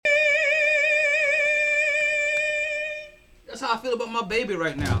That's how I feel about my baby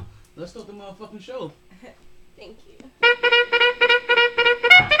right now. Let's start the motherfucking show. Thank you.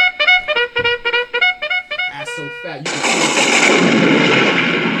 Ass so fat, you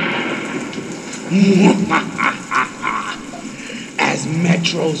can As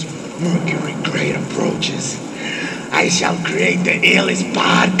Metro's Mercury grade approaches, I shall create the illest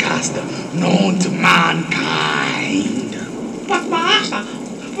podcaster known to mankind. But Master,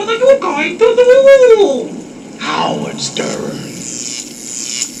 what are you going to do? Howard Stern,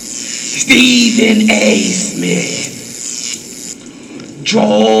 Stephen A. Smith,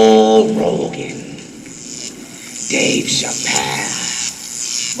 Joe Rogan, Dave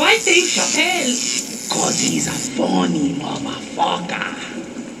Chappelle. Why Dave Chappelle? 'Cause he's a funny motherfucker.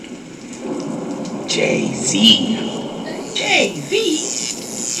 Jay-Z. Jay-Z?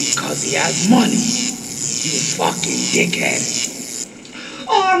 Because he has money. You fucking dickhead.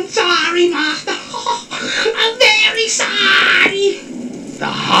 Oh, I'm sorry, Master. I'm very sorry. The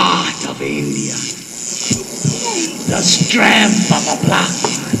heart of India. The strength of a black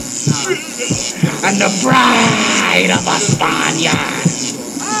man. And the pride of a Spaniard.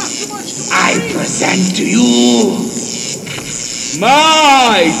 I present to you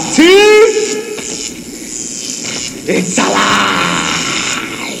MyT. It's alive.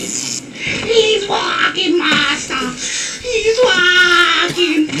 He's walking, Master. He's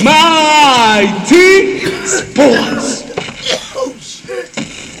walking. MyT Sports.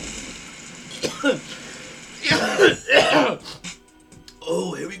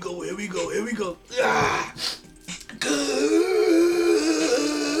 Oh, here we go. Ah. Good.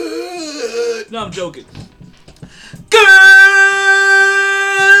 No, I'm joking. Good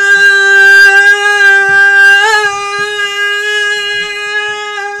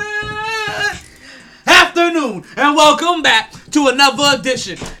afternoon, and welcome back to another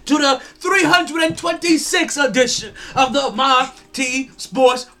edition, to the 326 edition of the MyT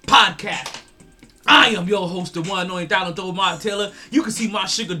Sports Podcast. I am your host, the one and only Donald Mark Taylor. You can see my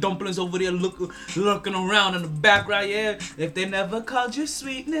sugar dumplings over there looking around in the background. Yeah, if they never called you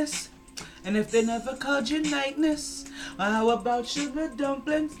sweetness, and if they never called you nightness, how about sugar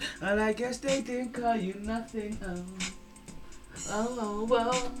dumplings? Well, I guess they didn't call you nothing.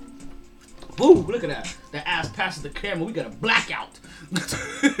 Oh. Ooh, look at that. That ass passes the camera. We got a blackout.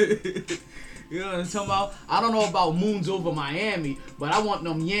 You know what I'm talking about? I don't know about moons over Miami, but I want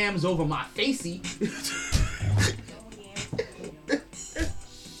them yams over my facey.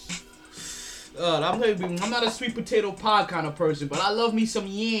 I'm not a sweet potato pie kind of person, but I love me some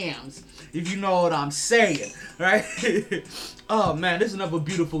yams, if you know what I'm saying, right? Oh man, this is another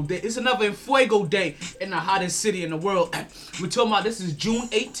beautiful day. It's another Enfuego day in the hottest city in the world. We're talking about this is June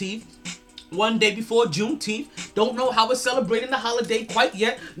 18th. One day before Juneteenth. Don't know how we're celebrating the holiday quite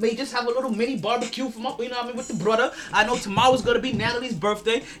yet. May just have a little mini barbecue from up, with the brother. I know tomorrow's gonna be Natalie's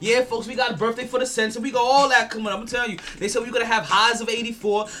birthday. Yeah, folks, we got a birthday for the Sensor. We got all that coming up. I'm telling you. They said we're gonna have highs of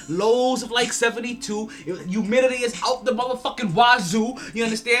 84, lows of like 72. Humidity is out the motherfucking wazoo. You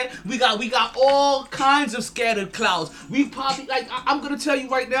understand? We got all kinds of scattered clouds. We probably I'm gonna tell you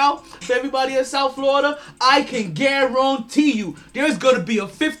right now, for everybody in South Florida, I can guarantee you there's gonna be a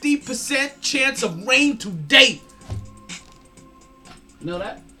 50% chance of rain today. You know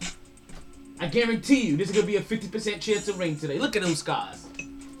that? I guarantee you, there's gonna be a 50% chance of rain today. Look at those skies.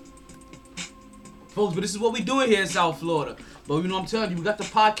 Folks, but this is what we doing here in South Florida. But you know what I'm telling you, we got the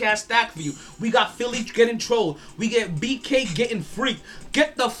podcast stacked for you. We got Philly getting trolled. We get BK getting freaked.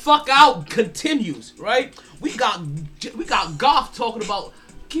 Get the fuck out continues, right? We got Geoff talking about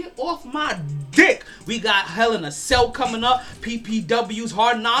get off my dick. We got Hell in a Cell coming up, PPW's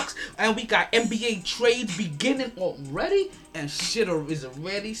Hard Knocks, and we got NBA trades beginning already, and shit is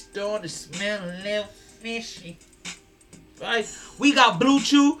already starting to smell a little fishy. Right? We got Blue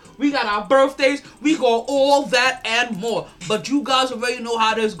Chew, we got our birthdays, we got all that and more. But you guys already know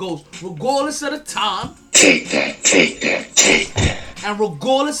how this goes. Regardless of the time, Take that. and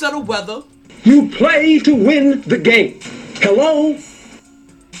regardless of the weather, you play to win the game. Hello?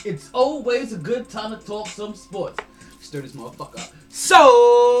 it's always a good time to talk some sports. Stir this motherfucker up. So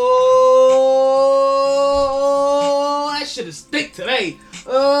that shit is thick today.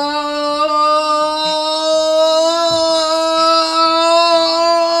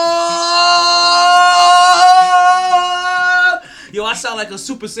 Yo, I sound like a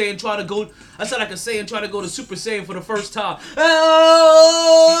Super Saiyan trying to go. I sound like a Saiyan trying to go to Super Saiyan for the first time.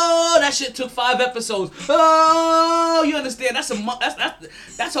 Oh, that shit took 5 episodes. Oh, you understand? That's a month.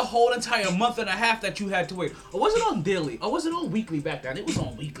 That's a whole entire month and a half that you had to wait. Or was it on daily? Or was it on weekly back then? It was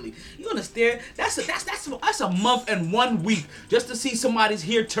on weekly. You understand? That's a month and 1 week just to see somebody's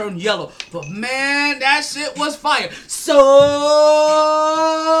hair turn yellow. But man, that shit was fire. So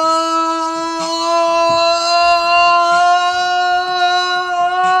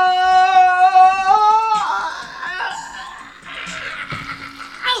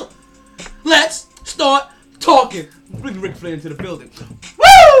let's start talking. Bring Ric Flair into the building.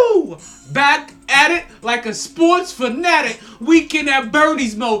 Woo! Back at it like a sports fanatic. Weekend at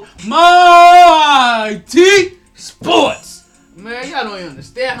Bernie's mode. MyT Sports. Man, y'all don't even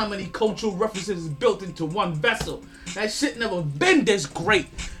understand how many cultural references is built into one vessel. That shit never been this great.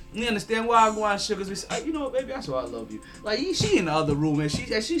 You understand why I go on Sugars? You know, baby, that's why I love you. Like, she in the other room, and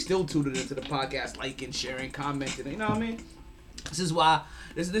she still tuned into the podcast, liking, sharing, commenting. You know what I mean? This is why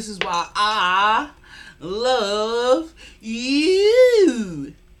I love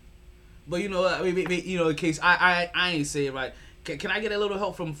you. But you know what? You know, in case I ain't say it right. Can I get a little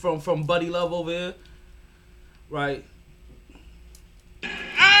help from Buddy Love over here? Right.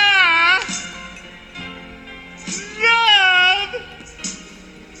 I love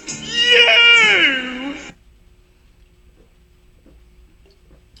you.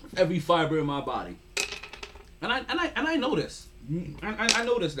 Every fiber in my body. And I know this. I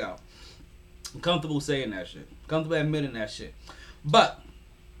know this now. I'm comfortable saying that shit. Comfortable admitting that shit. But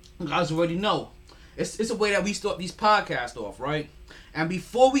you guys already know. It's a way that we start these podcasts off, right? And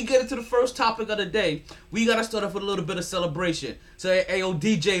before we get into the first topic of the day, we gotta start off with a little bit of celebration. So, hey, yo,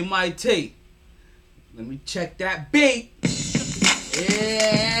 DJ MyT, let me check that beat.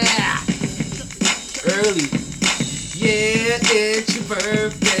 Yeah. Early. Yeah, it's your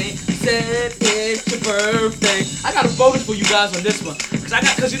birthday. Said it's your birthday. I got a bonus for you guys on this one.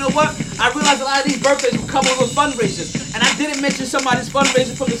 Cause you know what? I realized a lot of these birthdays were coming with fundraisers. And I didn't mention somebody's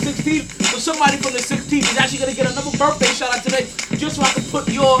fundraiser from the 16th. So somebody from the 16th is actually gonna get another birthday shout out today. Just so I can put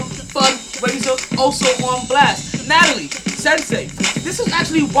your fundraiser also on blast. Natalie, Sensei, this is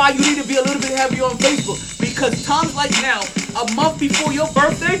actually why you need to be a little bit heavier on Facebook. Because times like now, a month before your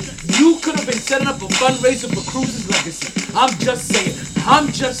birthday, you could have been setting up a fundraiser for Cruz's legacy. I'm just saying.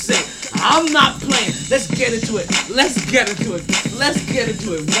 I'm not playing. Let's get into it.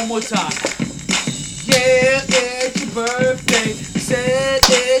 One more time. Yeah, it's your birthday. Said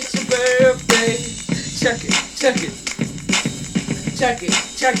it's your birthday. Check it.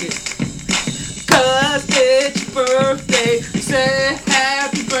 Cause it's your birthday. Say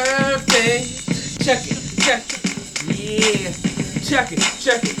happy birthday. Check it. Yeah. Check it.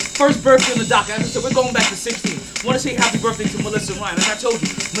 First birthday on the docket. As I said, we're going back to 16. Want to say happy birthday to Melissa Ryan. As I told you,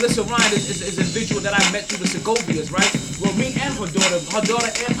 Melissa Ryan is an individual that I met through the Segovias, right? Well, me and her daughter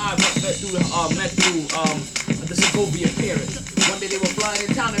and I met through the Segovia parents. One day they were flying in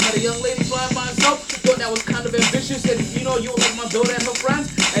town and met a young lady flying by herself. Thought that was kind of ambitious. Said, you know, you like my daughter and her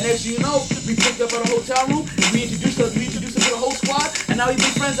friends. And as you know, we picked up at a hotel room and we introduced her to the whole squad. And now we've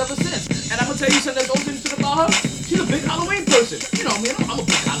been friends ever since. And I'm gonna tell you something that's also interesting about her. She's a big Halloween person. You know me, I'm a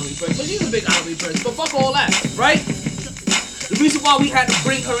big Halloween person, but she's a big Halloween person. But fuck all that, right? The reason why we had to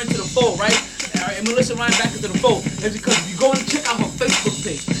bring her into the fold, right? And Melissa Ryan back into the fold is because if you go and check out her Facebook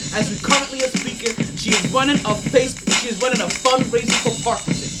page, as we currently are speaking, she is running a fundraiser for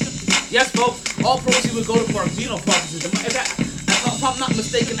Parkinson's. Yes, folks, all proceeds will go to Parkinson's. You know Parkinson's. If I'm not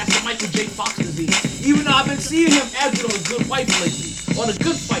mistaken, that's the Michael J. Fox disease. Even though I've been seeing him acting on A Good Wife lately, or The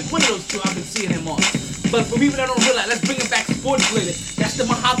Good Fight, one of those two I've been seeing him on. But for people that don't realize, let's bring it back sports related. That's the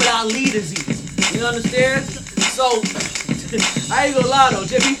Muhammad Ali disease. You understand? So, I ain't gonna lie though,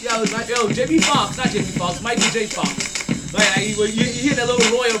 J.B. Fox, not J.B. Fox, Michael J. Fox. Like you hear that little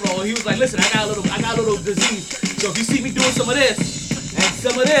lawyer role. He was like, listen, I got a little disease. So if you see me doing some of this and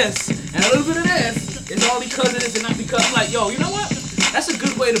some of this and a little bit of this, it's all because of this and not because. I'm like, yo, you know what? That's a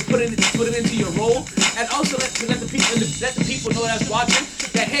good way to put it into your role, and also let the people know that's watching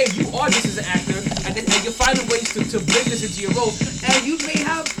that hey, you are this as an actor, and you're finding ways to bring this into your role, and you may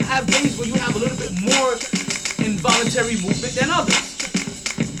have days where you have a little bit more involuntary movement than others.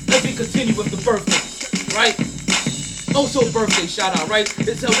 Let me continue with the birthdays, right? Also birthday shout out, right?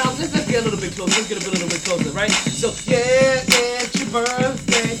 So now let's get a little bit closer. Let's get a little bit closer, right? So yeah, it's your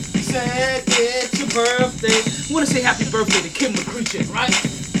birthday. You said it's your birthday. I want to say happy birthday to Kim McCreechin, right?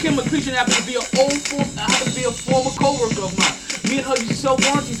 Kim McCreechin happened to be a former co-worker of mine. Me and her used to sell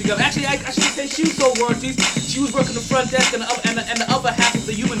warranties together. Actually, I shouldn't say she sold warranties. She was working the front desk and the other half of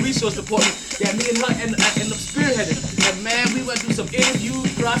the human resource department that me and her and the spearheaded. And man, we went through some interview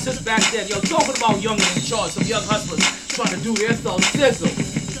process back then. Yo, talking about young and in charge, some young hustlers trying to do their stuff sizzle.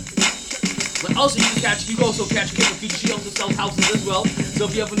 Also, you can also catch Kim Feature. She also sells houses as well. So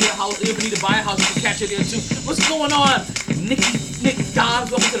if you ever need a house, if you need to buy a house, you can catch her there too. What's going on? Nick Dimes,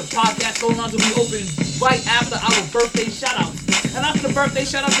 welcome to the podcast. Going on to be open right after our birthday shout-outs. And after the birthday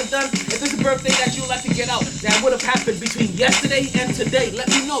shout-outs are done, if there's a birthday that you'd like to get out that would have happened between yesterday and today, let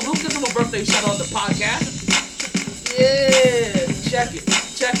me know. We'll give them a birthday shout-out on the podcast. Yeah, check it.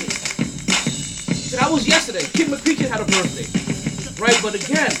 So that was yesterday. Kim McCreachin had a birthday, right? But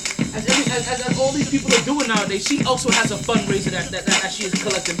again, as all these people are doing nowadays, she also has a fundraiser that she is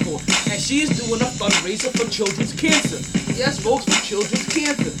collecting for, and she is doing a fundraiser for children's cancer. Yes, folks, for children's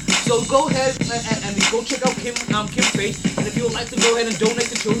cancer. So go ahead and go check out Kim's page, and if you would like to go ahead and donate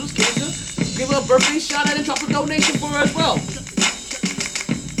to children's cancer, give her a birthday shout out and drop a donation for her as well.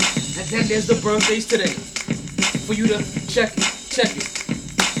 And then there's the birthdays today. For you to check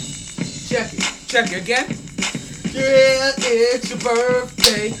it again. Yeah, it's your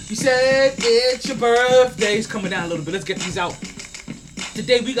birthday. You said it's your birthday. It's coming down a little bit. Let's get these out.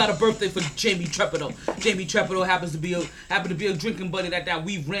 Today we got a birthday for Jamie Trepido. Jamie Trepido happens to be a drinking buddy that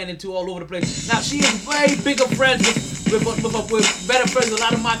we've ran into all over the place. Now she is way bigger friends with better friends with a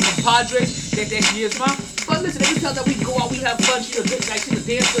lot of my compadres that she is, man. But listen, every time that we go out, we have fun. She's a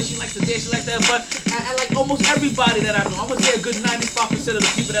dancer. She likes to dance. She likes to have fun. And like almost everybody that I know, I'm gonna say a good 95% of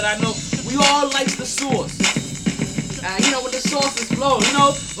the people that I know, we all like the sauce. When the sauce is flowing,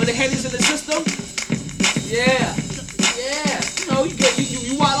 when the Henny's in the system, yeah.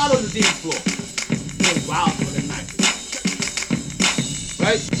 You wild out on the dance floor. You're wild for the night.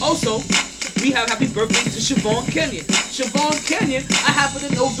 Right? Also, we have happy birthday to Siobhan Kenyon. Siobhan Kenyon, I happen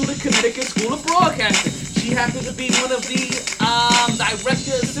to know through the Connecticut School of Broadcasting. She happens to be one of the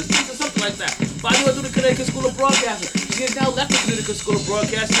director assistants or something like that. But I knew her through the Connecticut School of Broadcasting. She has now left the Connecticut School of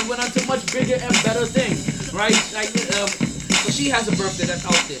Broadcasting and went on to much bigger and better things. Right? So she has a birthday that's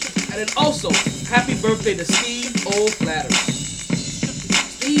out there. And then also, happy birthday to Steve O'Flattery.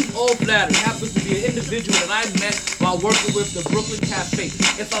 Steve O'Flattery happens to be an individual that I met while working with the Brooklyn Cafe.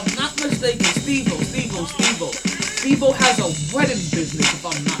 If I'm not mistaken, Steve-O has a wedding business, if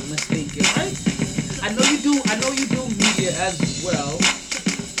I'm not mistaken, right? I know you do media as well.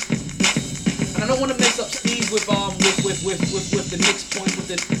 And I don't want to mess up Steve with the Nick's point,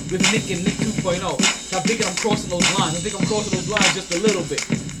 with Nick and Nick 2.0. I'm thinking I'm crossing those lines. Just a little bit.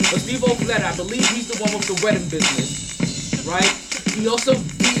 But Steve O'Flattery, I believe he's the one with the wedding business, right? He also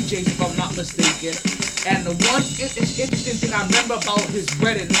DJs, if I'm not mistaken. And the one interesting thing I remember about his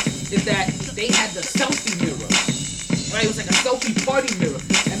wedding is that they had the selfie mirror. Right? It was like a selfie party mirror.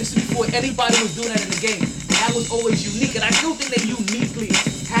 And this is before anybody was doing that in the game. And that was always unique. And I still think they uniquely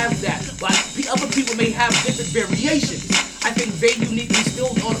have that. But other people may have different variations. I think they uniquely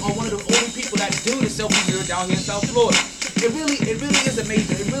still are one of the only people that do the selfie mirror down here in South Florida. It really is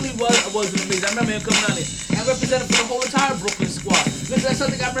amazing. It really was amazing. I remember him coming down here and representing for the whole entire Brooklyn squad. Listen, that's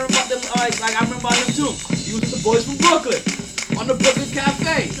something I remember about them. Like I remember about him too. He was with the boys from Brooklyn on the Brooklyn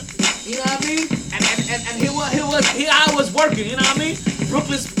Cafe. You know what I mean? And here I was working. You know what I mean?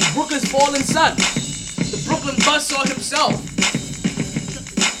 Brooklyn's fallen sun. The Brooklyn buzzsaw himself.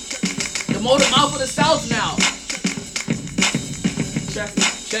 The motor mouth of the South now. Check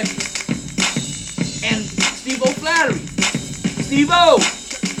it. And Steve O'Flattery. Steve-O!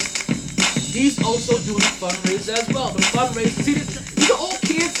 He's also doing a fundraiser as well. The fundraiser, see, these are all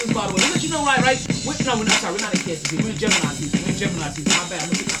cancers, by the way. Let you know, right? We're not in cancer season. We're in Gemini season. My bad.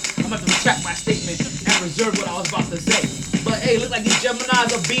 I'm going to retract my statement and reserve what I was about to say. But hey, look like these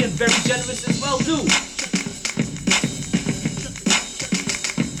Geminis are being very generous as well, too.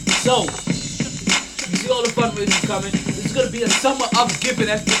 So, you see all the fundraisers coming. This is going to be a summer of giving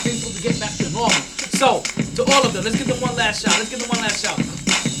as things will get back to normal. So, to all of them, let's give them one last shout.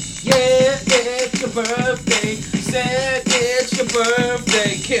 Yeah, it's your birthday. You said it's your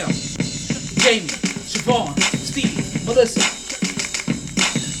birthday. Kim, Jamie, Siobhan, Steve, Melissa.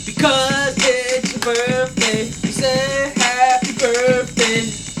 Because it's your birthday, you said happy birthday.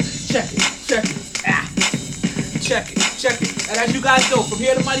 Check it. And as you guys know, from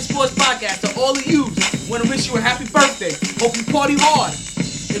here to MyT Sports Podcast, to all of you, want to wish you a happy birthday. Hope you party hard.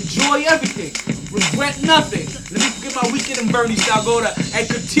 Enjoy everything. Regret nothing. Let me get my weekend in Bernie style go to and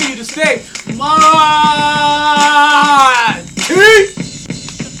continue to stay MyT.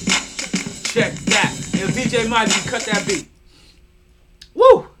 Check that. Yo, DJ MyT, cut that beat.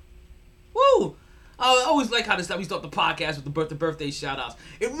 Woo! I always like how we start the podcast with the birthday shout-outs.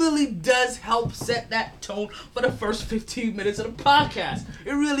 It really does help set that tone for the first 15 minutes of the podcast.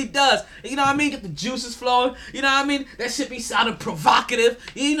 It really does. You know what I mean? Get the juices flowing. You know what I mean? That shit be sounding provocative.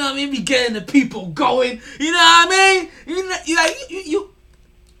 You know what I mean? Be getting the people going. You know what I mean?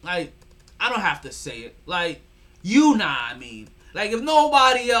 I don't have to say it. Like, you know what I mean. Like, if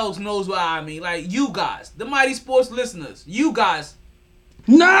nobody else knows what I mean, like, you guys, the Mighty Sports listeners, you guys.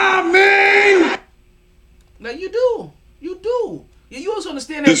 Nah, man! Like, you do. You do. You also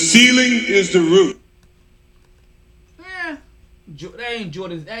understand that. The ceiling is the roof.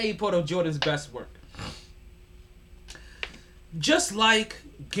 That ain't part of Jordan's best work. Just like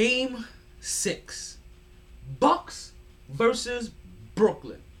Game 6. Bucks versus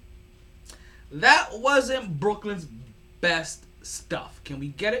Brooklyn. That wasn't Brooklyn's best stuff. Can we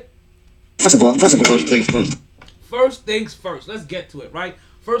get it? First things first. First things first. Let's get to it, right?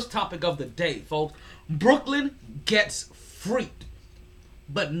 First topic of the day, folks. Brooklyn gets freaked.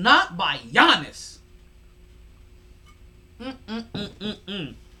 But not by Giannis.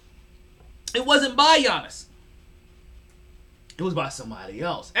 It wasn't by Giannis. It was by somebody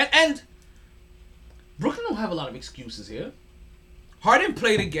else. And Brooklyn don't have a lot of excuses here. Harden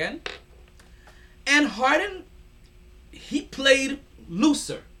played again. And Harden, he played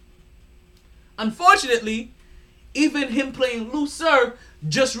looser. Unfortunately, even him playing looser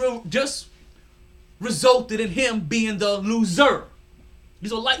just resulted in him being the loser.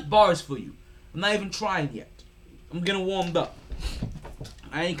 These are light bars for you. I'm not even trying yet. I'm getting warmed up.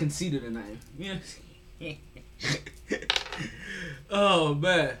 I ain't conceited tonight. Yeah. Oh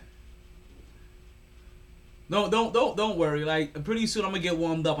man. No, don't worry. Like, pretty soon I'm gonna get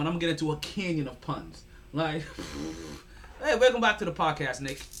warmed up and I'm gonna get into a canyon of puns. Like, hey, welcome back to the podcast,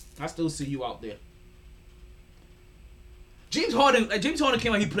 Nick. I still see you out there. James Harden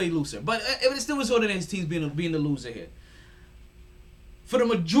came out, he played looser, but it still resulted in his teams being the loser here. For the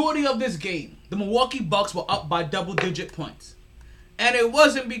majority of this game, the Milwaukee Bucks were up by double-digit points. And it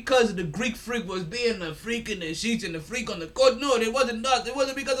wasn't because the Greek freak was being a freak in the sheets and the freak on the court. No, it wasn't that. It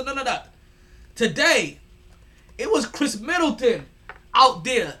wasn't because of none of that. Today, it was Chris Middleton out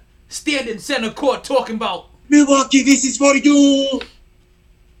there standing center court talking about Milwaukee, this is for you.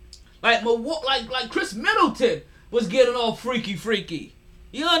 like Chris Middleton was getting all freaky.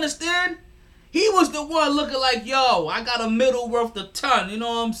 You understand? He was the one looking like, yo, I got a middle worth a ton. You know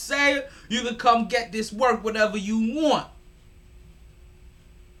what I'm saying? You can come get this work whenever you want.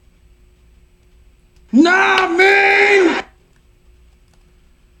 Nah, man!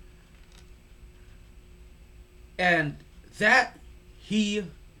 And that he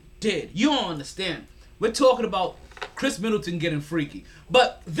did. You don't understand. We're talking about Chris Middleton getting freaky.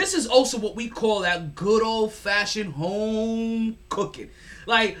 But this is also what we call that good old-fashioned home cooking.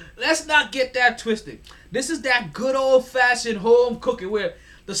 Like, let's not get that twisted. This is that good old-fashioned home cooking where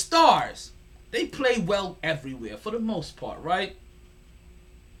the stars, they play well everywhere for the most part, right?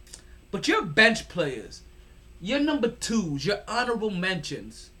 But your bench players, your number twos, your honorable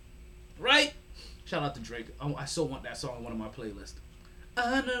mentions, right? Shout out to Drake. I so want that song on one of my playlists.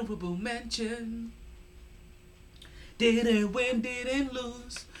 Honorable mention. Didn't win, didn't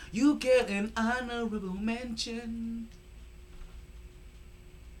lose. You get an honorable mention.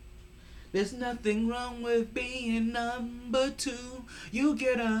 There's nothing wrong with being number two. You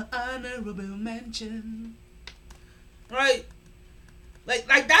get an honorable mention. Right?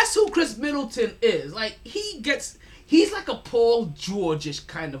 Like that's who Chris Middleton is. Like, he's like a Paul George-ish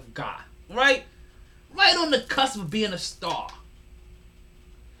kind of guy. Right? Right on the cusp of being a star.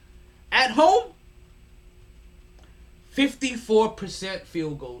 At home, 54%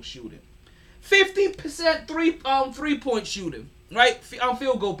 field goal shooting. 50% three-point shooting. Right?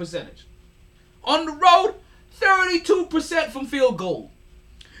 Field goal percentage. On the road, 32% from field goal.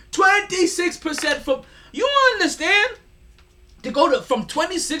 26% from... You understand? To go from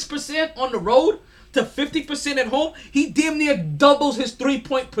 26% on the road to 50% at home, he damn near doubles his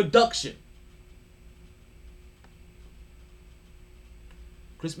three-point production.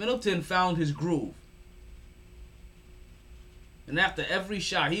 Chris Middleton found his groove. And after every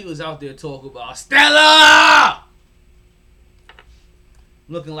shot, he was out there talking about Stella!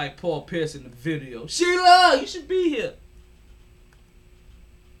 Looking like Paul Pierce in the video. Sheila, you should be here.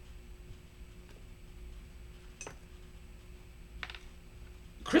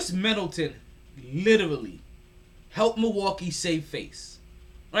 Chris Middleton literally helped Milwaukee save face.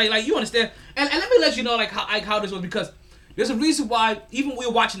 Right? Like, you understand? And let me let you know like how this was, because there's a reason why even we're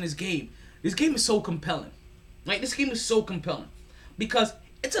watching this game is so compelling. Like, this game is so compelling. Because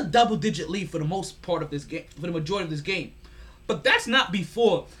it's a double-digit lead for the most part of this game, for the majority of this game. But that's not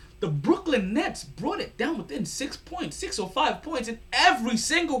before the Brooklyn Nets brought it down within 6 points, 6 or 5 points in every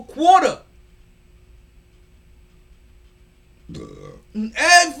single quarter. In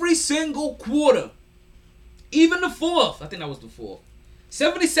every single quarter. Even the fourth. I think that was the fourth.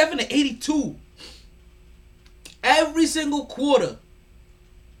 77-82. Every single quarter.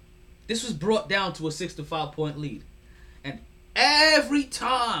 this was brought down to a 6-5 point lead. And every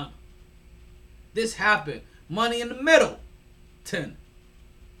time this happened, money in the middle, 10.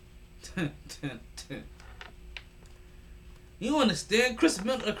 10, 10, 10. You understand? Chris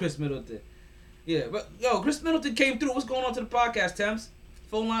Middleton. Yeah, but yo, Chris Middleton came through. What's going on to the podcast, Thames?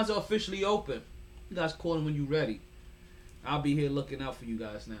 Phone lines are officially open. You guys call him when you're ready. I'll be here looking out for you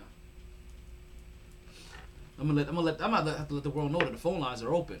guys now. I'm gonna have to let the world know that the phone lines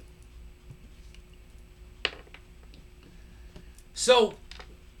are open. So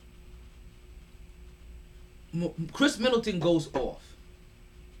Chris Middleton goes off.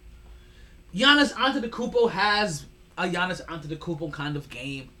 Giannis Antetokounmpo has a Giannis Antetokounmpo kind of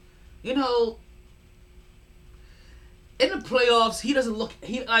game. You know, in the playoffs, he doesn't look.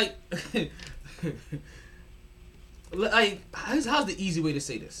 He like how's the easy way to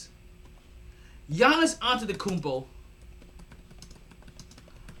say this? Giannis Antetokounmpo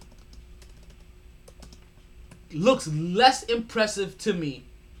looks less impressive to me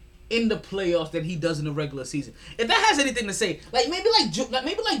in the playoffs than he does in the regular season. If that has anything to say,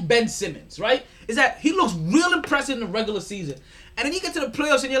 maybe like Ben Simmons, right? Is that he looks real impressive in the regular season, and then you get to the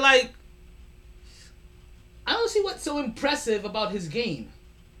playoffs and you're like, I don't see what's so impressive about his game.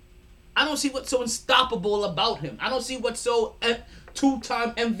 I don't see what's so unstoppable about him. I don't see what's so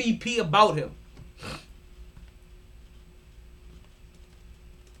two-time MVP about him.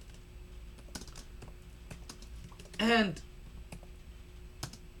 And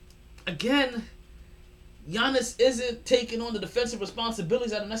again, Giannis isn't taking on the defensive responsibilities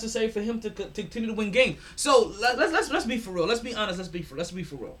that are necessary for him to continue to win games. So let's be for real. Let's be honest. Let's be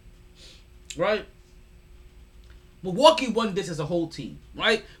for real. Right? Milwaukee won this as a whole team,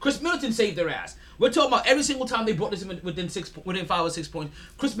 right? Chris Middleton saved their ass. We're talking about every single time they brought this in within 5 or 6 points.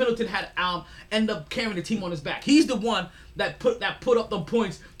 Chris Middleton had end up carrying the team on his back. He's the one that put up the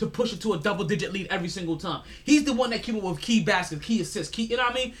points to push it to a double-digit lead every single time. He's the one that came up with key baskets, key assists, you know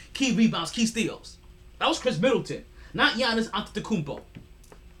what I mean? Key rebounds, key steals. That was Chris Middleton, not Giannis Antetokounmpo.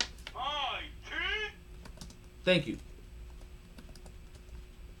 MyT. Thank you.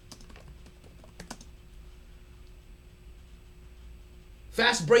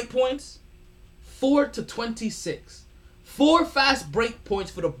 Fast break points, 4 to 26. 4 fast break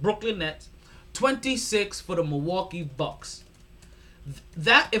points for the Brooklyn Nets, 26 for the Milwaukee Bucks.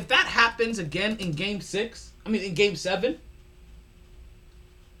 If that happens again in Game 7,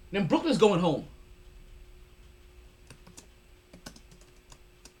 then Brooklyn's going home.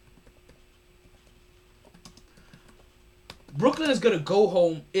 Brooklyn is gonna go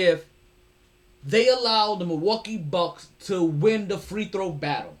home if they allow the Milwaukee Bucks to win the free throw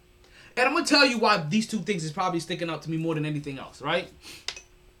battle. And I'm going to tell you why these two things is probably sticking out to me more than anything else, right?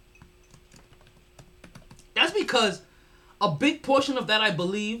 That's because a big portion of that, I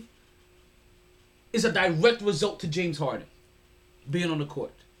believe, is a direct result to James Harden being on the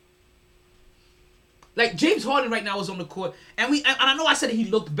court. Like, James Harden right now is on the court, and I know I said he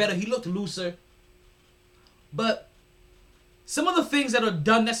looked better, he looked looser, but some of the things that are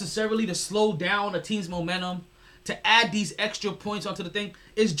done necessarily to slow down a team's momentum, to add these extra points onto the thing,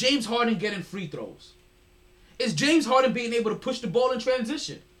 is James Harden getting free throws. Is James Harden being able to push the ball in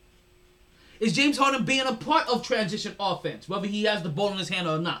transition. Is James Harden being a part of transition offense, whether he has the ball in his hand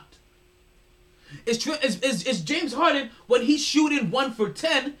or not. Is James Harden, when he's shooting 1 for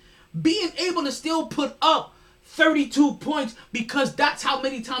 10, being able to still put up 32 points because that's how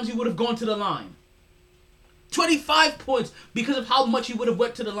many times he would have gone to the line. 25 points because of how much he would have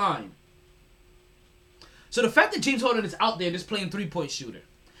went to the line. So the fact that James Harden is out there just playing three-point shooter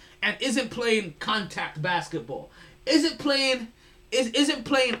and isn't playing contact basketball, isn't playing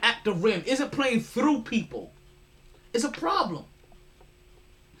at the rim, isn't playing through people, is a problem.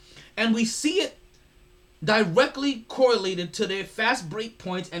 And we see it directly correlated to their fast break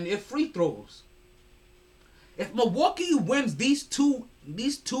points and their free throws. If Milwaukee wins these two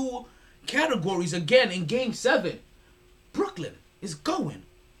categories again in Game 7, Brooklyn is going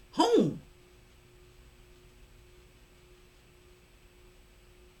home.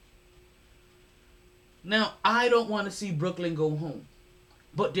 Now, I don't want to see Brooklyn go home.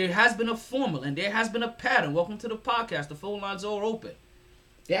 But there has been a formula and there has been a pattern. Welcome to the podcast. The phone lines are open.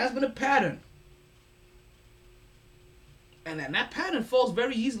 There has been a pattern. And that pattern falls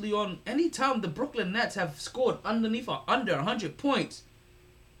very easily on any time the Brooklyn Nets have scored under 100 points.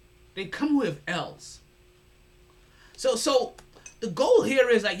 They come with L's. So the goal here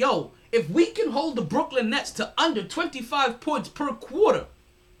is like, if we can hold the Brooklyn Nets to under 25 points per quarter,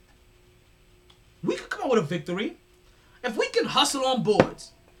 we could come out with a victory. If we can hustle on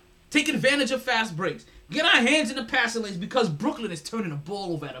boards, take advantage of fast breaks, Get our hands in the passing lanes because Brooklyn is turning the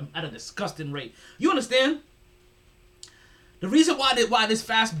ball over at a disgusting rate. You understand? The reason why this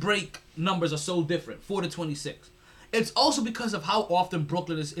fast break numbers are so different, 4-26, it's also because of how often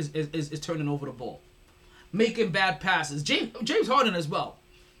Brooklyn is turning over the ball, making bad passes. James Harden as well.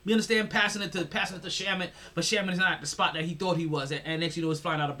 You understand? Passing it to Shamet, but Shamet is not at the spot that he thought he was, and next you know, it's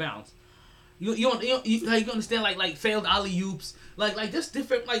flying out of bounds. You understand like failed alley oops, like just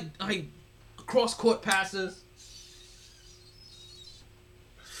different like cross court passes.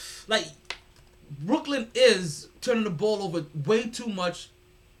 Like Brooklyn is turning the ball over way too much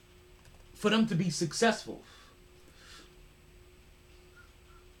for them to be successful.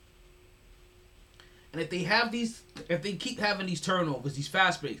 And if they keep having these turnovers, these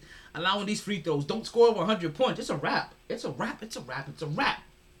fast breaks, allowing these free throws, don't score over 100 points, it's a wrap. It's a wrap.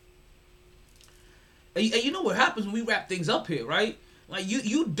 And you know what happens when we wrap things up here, right? Like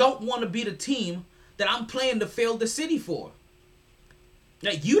you don't want to be the team that I'm playing to fail the city for.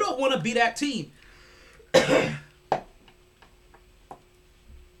 Like you don't want to be that team.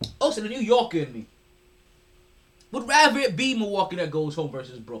 Also, the New Yorker in me would rather it be Milwaukee that goes home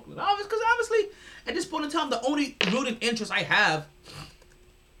versus Brooklyn. Because obviously, at this point in time, the only rooting interest I have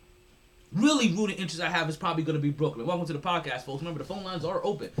is probably going to be Brooklyn. Welcome to the podcast, folks. Remember, the phone lines are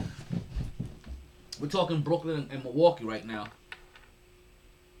open. We're talking Brooklyn and Milwaukee right now.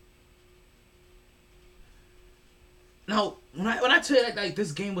 Now, when I tell you that like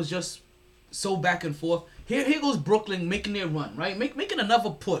this game was just so back and forth, here goes Brooklyn making their run, right? Making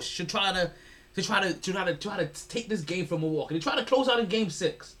another push to try to take this game from Milwaukee. They try to close out in Game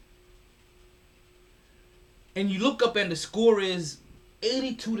 6. And you look up and the score is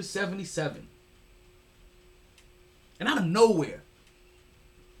 82-77. And out of nowhere,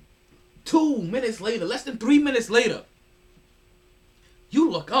 2 minutes later, less than 3 minutes later, you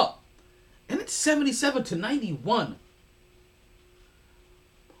look up and it's 77-91.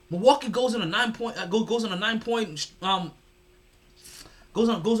 Milwaukee goes on a 9-0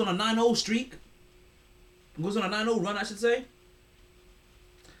 streak. Goes on a 9-0 run, I should say.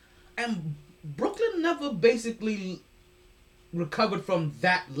 And Brooklyn never basically recovered from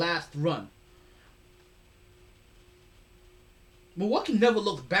that last run. Milwaukee never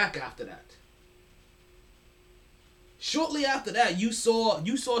looked back after that. Shortly after that, you saw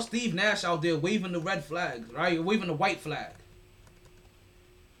Steve Nash out there waving the red flag, right? Waving the white flag.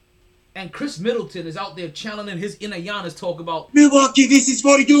 And Chris Middleton is out there channeling his inner Giannis talk about Milwaukee, this is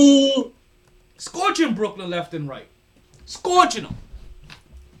for you. Scorching Brooklyn left and right. Scorching them.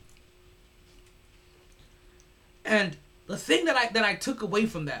 And the thing that I took away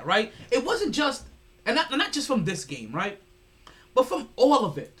from that, right? It wasn't just, and not just from this game, right? But from all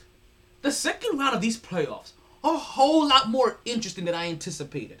of it. The second round of these playoffs are a whole lot more interesting than I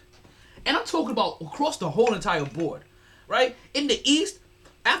anticipated. And I'm talking about across the whole entire board, right? In the East,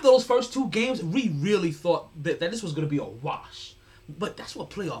 after those first two games, we really thought that this was going to be a wash. But that's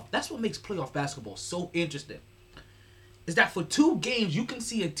what makes playoff basketball so interesting. Is that for 2 games, you can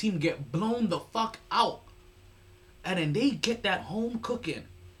see a team get blown the fuck out. And then they get that home cooking.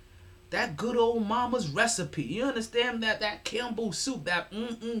 That good old mama's recipe. You understand that Campbell soup, that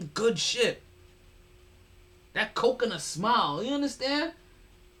good shit. That coconut smile. You understand?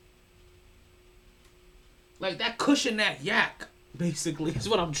 Like that cushion, that yak. Basically, is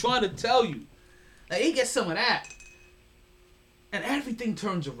what I'm trying to tell you. Like, they get some of that. And everything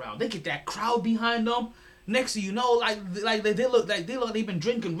turns around. They get that crowd behind them. Next thing you know, like they look like they've been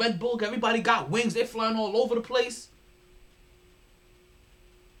drinking Red Bull. Everybody got wings. They're flying all over the place.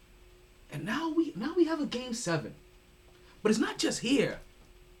 And now we have a Game 7. But it's not just here.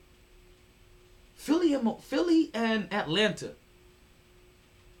 Philly and Atlanta.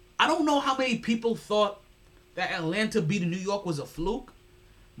 I don't know how many people thought that Atlanta beating New York was a fluke,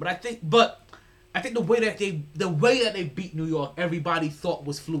 but I think the way that they beat New York, everybody thought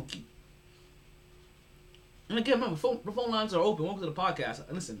was fluky. And again, remember, the phone lines are open. Welcome to the podcast.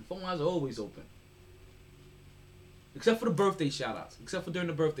 Listen, the phone lines are always open, except for the birthday shout-outs. Except for during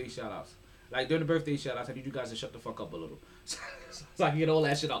the birthday shout-outs. Like during the birthday shout-outs, I need you guys to shut the fuck up a little, so I can get all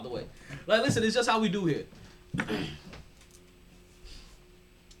that shit out the way. Like, listen, it's just how we do here.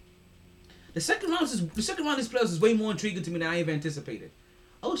 The second round of these playoffs is way more intriguing to me than I even anticipated.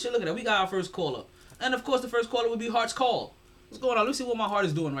 Oh shit, look at that. We got our first caller. And of course the first caller would be Heart's Call. What's going on? Let's see what my heart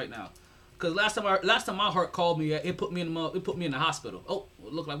is doing right now. Cause last time my heart called me, it put me in the hospital. Oh,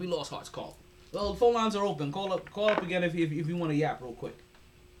 it looked like we lost Heart's Call. Well, the phone lines are open. Call up again if you want to yap real quick.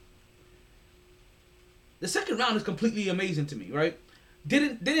 The second round is completely amazing to me, right?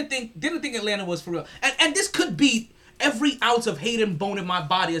 Didn't think Atlanta was for real. And this could be every ounce of hate and bone in my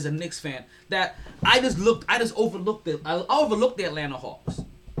body as a Knicks fan that I just overlooked it. I overlooked the Atlanta Hawks.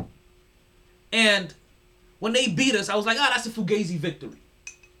 And when they beat us, I was like, that's a Fugazi victory.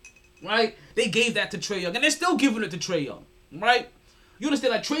 Right? They gave that to Trae Young. And they're still giving it to Trae Young. Right? You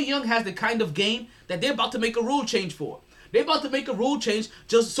understand? Like, Trae Young has the kind of game that they're about to make a rule change for. They're about to make a rule change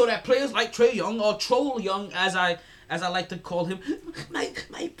just so that players like Trae Young, or Troll Young, as I like to call him, my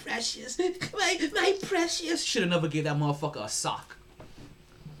precious, my precious, should have never gave that motherfucker a sock.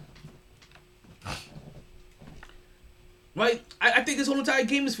 Right? I think this whole entire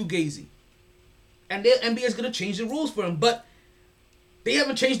game is Fugazi. And the NBA is going to change the rules for him. But they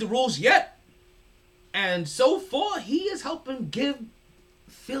haven't changed the rules yet. And so far, he is helping give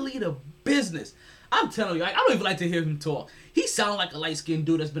Philly the business. I'm telling you, I don't even like to hear him talk. He sounds like a light-skinned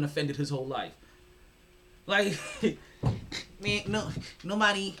dude that's been offended his whole life. Like, man,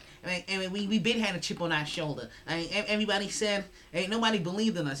 nobody. I mean, we been had a chip on our shoulder. Everybody said, nobody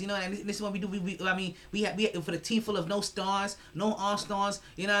believed in us. You know, and this is what we do. We have for the team full of no stars, no all-stars.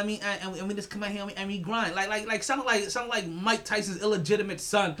 You know what I mean? And we just come out here and we grind. Like sound like Mike Tyson's illegitimate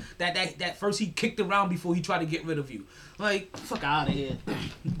son that first he kicked around before he tried to get rid of you. Like, fuck out of here.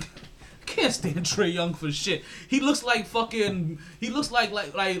 Can't stand Trae Young for shit. He looks like fucking. He looks like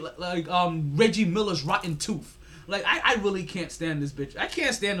Reggie Miller's rotten tooth. Like, I really can't stand this bitch. I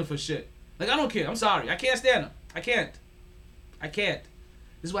can't stand him for shit. Like, I don't care. I'm sorry. I can't stand him. I can't. This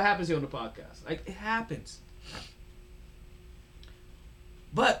is what happens here on the podcast. Like, it happens.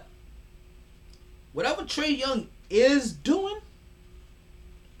 But whatever Trae Young is doing,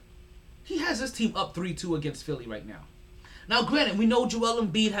 he has his team up 3-2 against Philly right now. Now, granted, we know Joel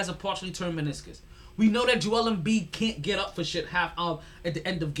Embiid has a partially turned meniscus. We know that Joel Embiid can't get up for shit at the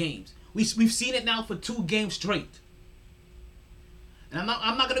end of games. We've seen it now for 2 games straight. And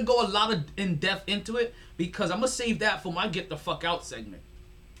I'm not gonna go a lot of in depth into it because I'm gonna save that for my get the fuck out segment.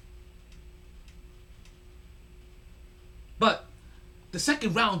 But the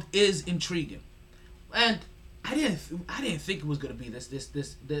second round is intriguing, and I didn't think it was gonna be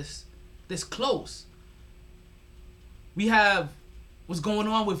this close. We have what's going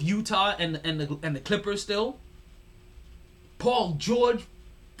on with Utah and the Clippers still. Paul George,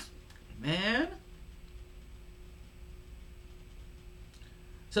 man.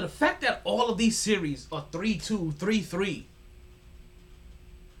 So the fact that all of these series are 3-2, 3-3.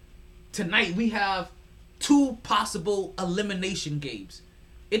 Tonight we have 2 possible elimination games.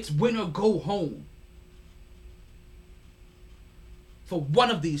 It's win or go home for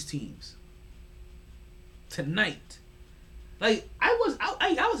one of these teams. Tonight. Like, I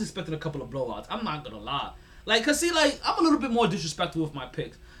was expecting a couple of blowouts. I'm not gonna lie. Like, cause see, like, I'm a little bit more disrespectful with my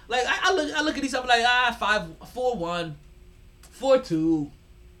picks. Like, I look at these, I'm like, 4-1, 4-2.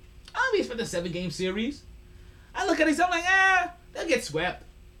 I'll be expecting a 7-game series. I look at these, I'm like, they'll get swept.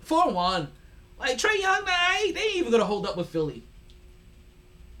 4-1. Like, Trae Young, they ain't even gonna hold up with Philly.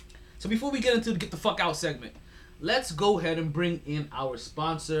 So before we get into the get the fuck out segment, let's go ahead and bring in our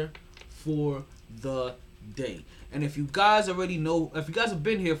sponsor for the day. And if you guys already know, if you guys have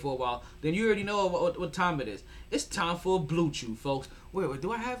been here for a while, then you already know what time it is. It's time for Blue Chew, folks. Wait,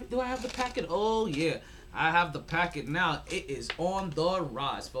 do I have the packet? Oh yeah, I have the packet now. It is on the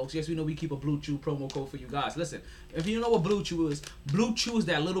rise, folks. Yes, we know we keep a Blue Chew promo code for you guys. Listen, if you know what Blue Chew is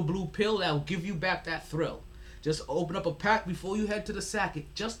that little blue pill that will give you back that thrill. Just open up a pack before you head to the sack.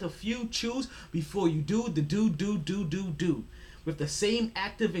 Just a few chews before you do the do. With the same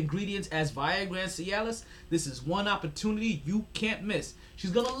active ingredients as Viagra and Cialis, this is one opportunity you can't miss.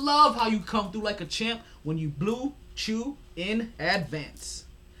 She's gonna love how you come through like a champ when you Blue Chew in advance.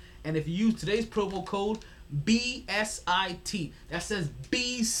 And if you use today's promo code BSIT, that says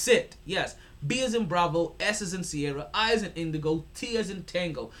B-SIT. Yes, B as in Bravo, S as in Sierra, I as in Indigo, T as in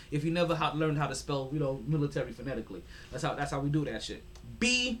Tango. If you never learned how to spell, military phonetically. That's how we do that shit.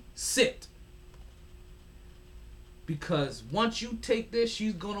 B-SIT. Because once you take this,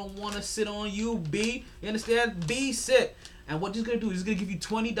 she's gonna wanna sit on you, B. You understand? B-SIT. And what she's gonna do is she's gonna give you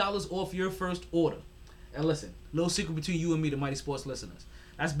 $20 off your first order. And listen, little secret between you and me, the Mighty Sports listeners.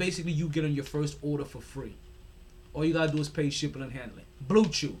 That's basically you getting your first order for free. All you gotta do is pay shipping and handling. Blue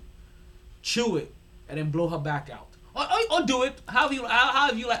Chew. Chew it, and then blow her back out. Or do it, however you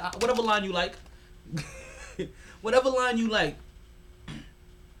like, whatever line you like. Whatever line you like.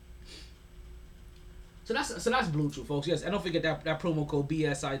 So that's Blue Chew, folks. Yes, and don't forget that promo code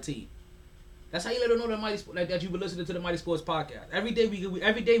BSIT. That's how you let them know that you've been listening to the Mighty Sports podcast. Every day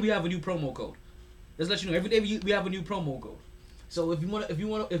we have a new promo code. Let's let you know every day we have a new promo code. So if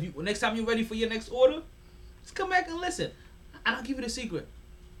you next time you're ready for your next order, just come back and listen. And I'll give you the secret.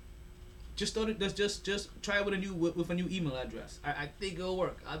 Just start it. Just try it with a new email address. I think it'll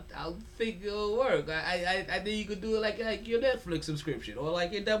work. I think it'll work. I think you could do it like your Netflix subscription or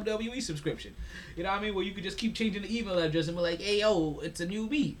like your WWE subscription. You know what I mean? Where you could just keep changing the email address and be like, hey yo, it's a new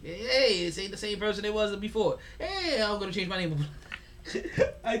me. Hey, this ain't the same person it was before. Hey, I'm gonna change my name.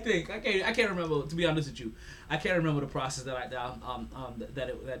 I can't remember, to be honest with you. I can't remember the process that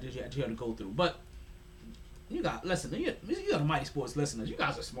you had to go through. But you got the Mighty Sports listeners. You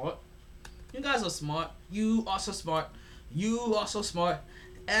guys are smart. You guys are smart. You also smart. You also smart.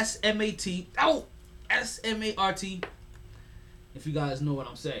 SMAT. Oh, SMART. If you guys know what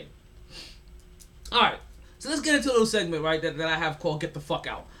I'm saying. All right. So let's get into a little segment, right? That I have called "Get the Fuck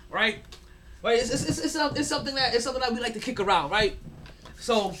Out." Right. Right. It's something that we like to kick around, right?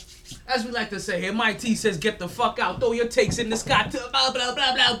 So, as we like to say here, MyT says, "Get the fuck out. Throw your takes in the sky." Blah blah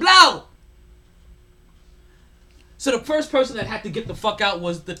blah blah blah. So the first person that had to get the fuck out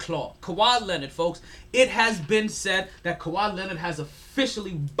was the Claw. Kawhi Leonard, folks. It has been said that Kawhi Leonard has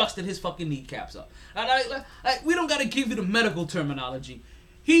officially busted his fucking kneecaps up. Like, we don't gotta give you the medical terminology.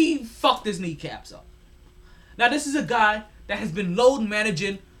 He fucked his kneecaps up. Now this is a guy that has been load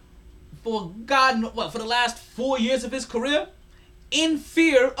managing for for the last 4 years of his career in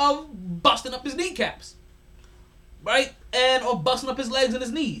fear of busting up his kneecaps. Right? Or busting up his legs and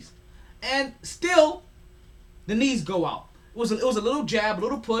his knees. And still, the knees go out. It was a little jab, a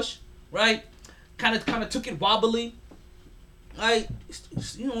little push, right? Kind of took it wobbly. Right?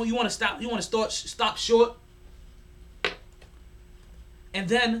 You want to stop short. And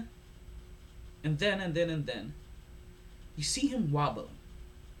then you see him wobbling.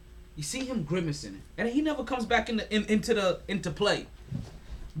 You see him grimacing, and he never comes back into play.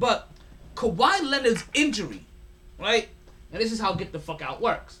 But Kawhi Leonard's injury, right? And this is how Get the Fuck Out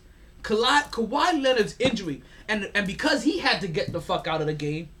works. Kawhi Leonard's injury, and because he had to get the fuck out of the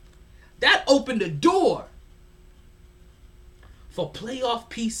game, that opened the door for playoff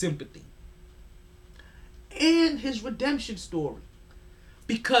P sympathy and his redemption story.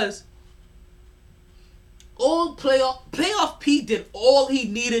 Because all playoff P did all he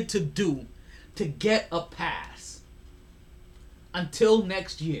needed to do to get a pass until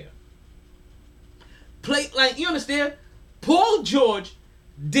next year. You understand? Paul George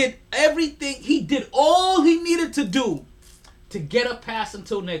did everything. He did all he needed to do to get a pass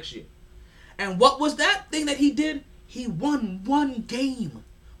until next year. And what was that thing that he did? He won one game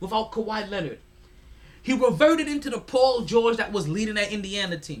without Kawhi Leonard. He reverted into the Paul George that was leading that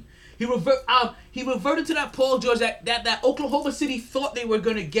Indiana team. He reverted to that Paul George that Oklahoma City thought they were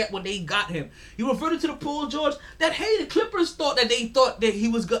gonna get when they got him. He reverted to the Paul George that the Clippers thought that he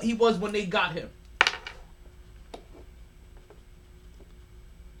was when they got him.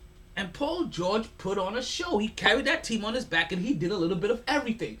 And Paul George put on a show. He carried that team on his back and he did a little bit of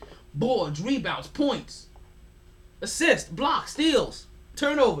everything. Boards, rebounds, points, assists, blocks, steals,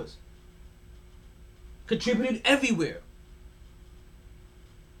 turnovers. Contributed everywhere.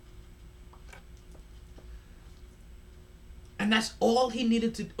 And that's all he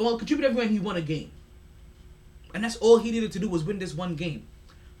needed to contribute everywhere, and he won a game. And that's all he needed to do was win this one game.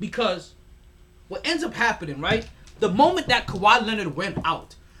 Because what ends up happening, right? The moment that Kawhi Leonard went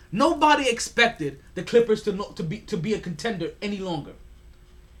out, nobody expected the Clippers to be a contender any longer.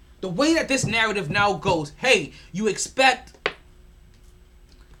 The way that this narrative now goes, hey, you expect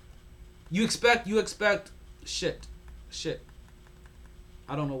shit.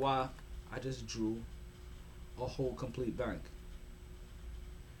 I don't know why I just drew a whole complete blank.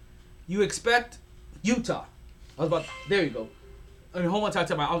 You expect Utah. There you go. I mean, hold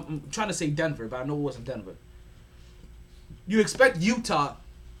on, I'm trying to say Denver, but I know it wasn't Denver. You expect Utah,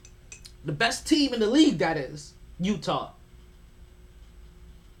 the best team in the league, that is, Utah.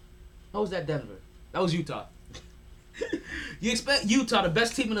 How was that Denver? That was Utah. You expect Utah, the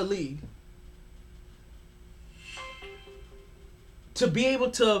best team in the league, to be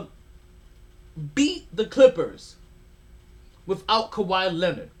able to beat the Clippers without Kawhi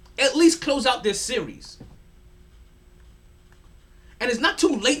Leonard. At least close out this series. And it's not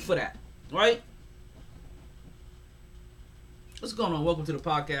too late for that, right? What's going on? Welcome to the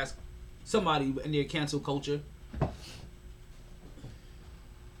podcast. Somebody in their cancel culture.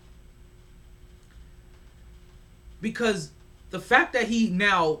 Because the fact that he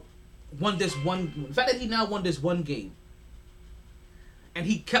now won this one game, and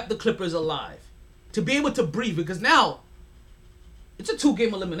he kept the Clippers alive, to be able to breathe, because now it's a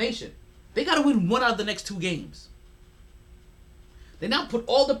 2-game elimination. They got to win one out of the next 2 games. They now put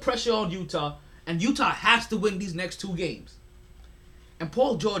all the pressure on Utah, and Utah has to win these next 2 games. And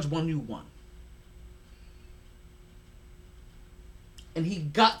Paul George won you one. And he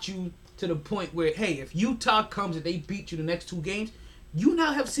got you to the point where, hey, if Utah comes and they beat you the next 2 games, you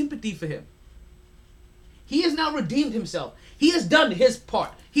now have sympathy for him. He has now redeemed himself. He has done his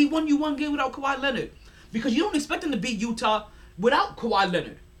part. He won you 1 game without Kawhi Leonard. Because you don't expect him to beat Utah without Kawhi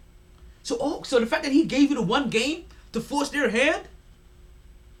Leonard. So the fact that he gave you the 1 game to force their hand,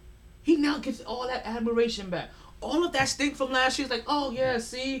 he now gets all that admiration back. All of that stink from last year is like, oh yeah,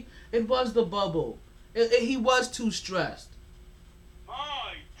 see, it was the bubble. He was too stressed.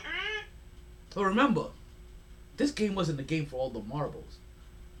 But remember, this game wasn't the game for all the marbles.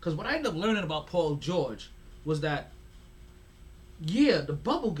 Because what I ended up learning about Paul George was that, yeah, the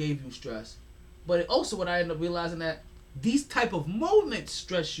bubble gave you stress, but also what I ended up realizing that these type of moments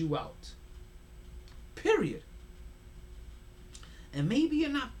stress you out. Period. And maybe you're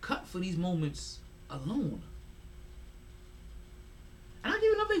not cut for these moments alone. And I'll give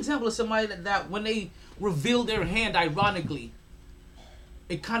you another example of somebody that when they revealed their hand, ironically,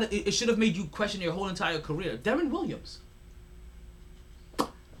 it should have made you question your whole entire career. Deron Williams.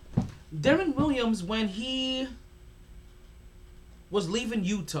 Deron Williams, when he was leaving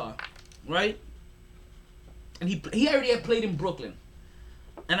Utah, right? And he already had played in Brooklyn.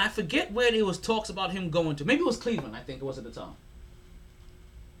 And I forget where there was talks about him going to. Maybe it was Cleveland, I think it was at the time.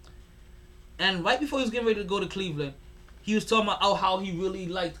 And right before he was getting ready to go to Cleveland, he was talking about how he really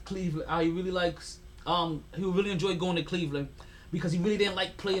liked Cleveland, how he really likes, he really enjoyed going to Cleveland because he really didn't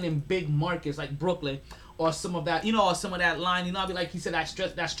like playing in big markets like Brooklyn or some of that, or some of that line, like he said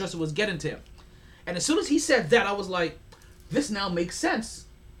that stress was getting to him. And as soon as he said that, I was like, this now makes sense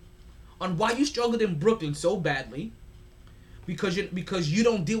on why you struggled in Brooklyn so badly, because you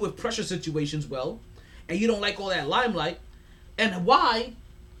don't deal with pressure situations well, and you don't like all that limelight, and why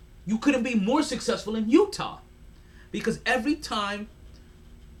you couldn't be more successful in Utah. Because every time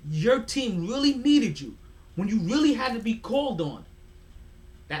your team really needed you, when you really had to be called on,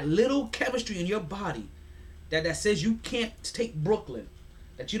 that little chemistry in your body that says you can't take Brooklyn,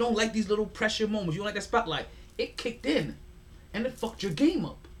 that you don't like these little pressure moments, you don't like that spotlight, it kicked in and it fucked your game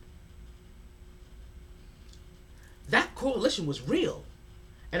up. That correlation was real.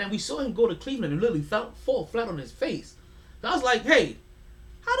 And then we saw him go to Cleveland and literally fall flat on his face. And I was like, hey,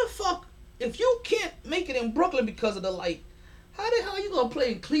 how the fuck, if you can't make it in Brooklyn because of the light, how the hell are you gonna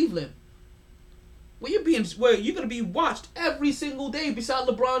play in Cleveland? Where you're gonna be watched every single day beside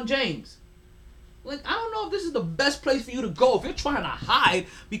LeBron James. Like, I don't know if this is the best place for you to go if you're trying to hide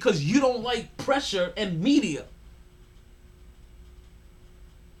because you don't like pressure and media.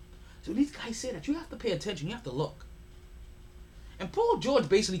 So these guys say that you have to pay attention, you have to look. And Paul George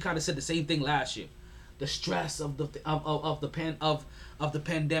basically kind of said the same thing last year. The stress of the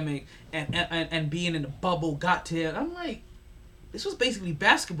pandemic and being in the bubble got to him. I'm like, this was basically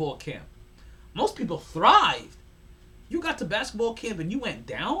basketball camp. Most people thrived. You got to basketball camp and you went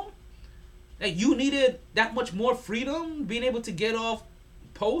down? Like, you needed that much more freedom, being able to get off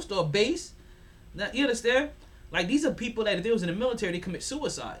post or base? Now, you understand? Like, these are people that if they was in the military, they commit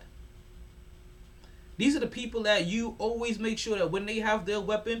suicide. These are the people that you always make sure that when they have their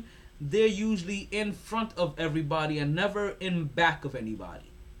weapon, they're usually in front of everybody and never in back of anybody.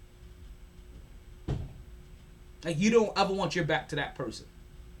 Like, you don't ever want your back to that person.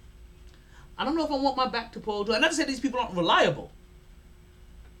 I don't know if I want my back to Paul George. Not to say these people aren't reliable.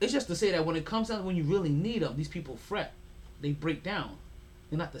 It's just to say that when it comes down to when you really need them, these people fret. They break down.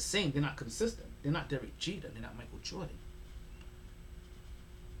 They're not the same. They're not consistent. They're not Derek Jeter. They're not Michael Jordan.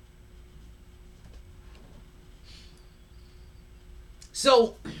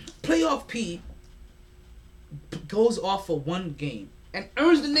 So, Playoff P goes off for 1 game and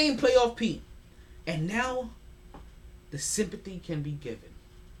earns the name Playoff P. And now, the sympathy can be given.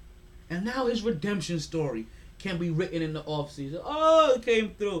 And now his redemption story can be written in the offseason. Oh, it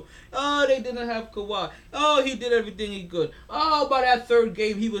came through. Oh, they didn't have Kawhi. Oh, he did everything he could. Oh, by that 3rd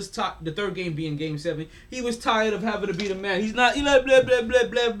game, he was tired. The 3rd game being Game 7. He was tired of having to be the man. He's not. Blah blah blah blah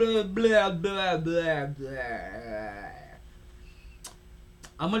blah blah blah blah blah.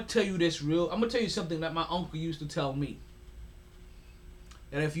 I'm gonna tell you this I'm gonna tell you something that my uncle used to tell me.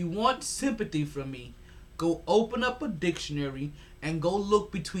 That if you want sympathy from me, go open up a dictionary and go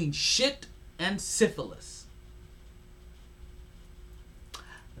look between shit and syphilis.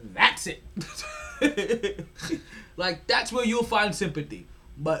 That's it. Like, that's where you'll find sympathy.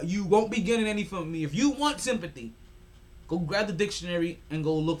 But you won't be getting any from me. If you want sympathy, go grab the dictionary and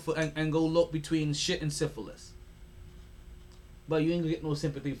go look for and go look between shit and syphilis. But you ain't gonna get no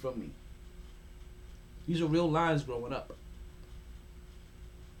sympathy from me. These are real lines growing up.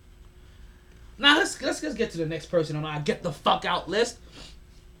 Now let's get to the next person on our get the fuck out list.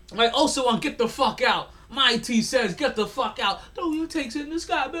 Like, also on get the fuck out, MyT says, get the fuck out. Throw your takes in the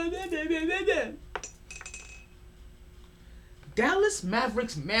sky. Dallas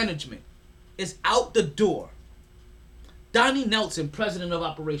Mavericks management is out the door. Donnie Nelson, president of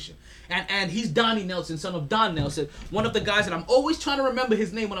operation. And he's Donnie Nelson, son of Don Nelson, one of the guys that I'm always trying to remember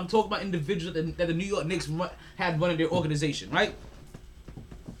his name when I'm talking about individuals that the New York Knicks had running their organization, right?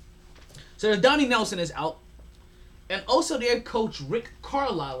 So Donnie Nelson is out. And also their coach, Rick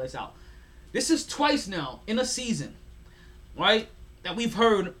Carlisle, is out. This is twice now in a season, right, that we've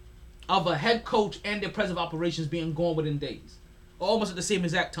heard of a head coach and their president of operations being gone within days. Almost at the same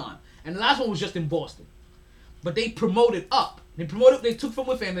exact time. And the last one was just in Boston. But they promoted up. They took from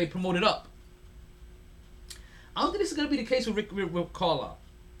within, they promoted up. I don't think this is going to be the case with Rick Carlisle.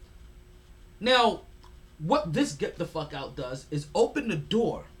 Now, what this get the fuck out does is open the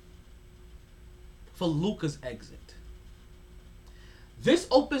door for Luka's exit. This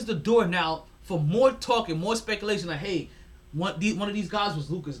opens the door now for more talk and more speculation. Like, hey, one of these guys was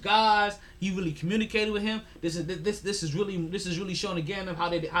Luka's guys. He really communicated with him. This is really showing again of how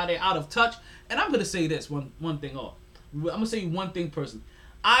they're out of touch. And I'm gonna say this one thing off. I'm gonna say one thing personally.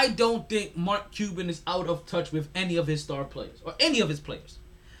 I don't think Mark Cuban is out of touch with any of his star players or any of his players.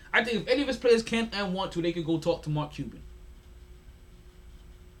 I think if any of his players can and want to, they could go talk to Mark Cuban.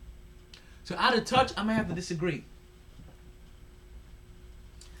 So out of touch, I'm gonna have to disagree.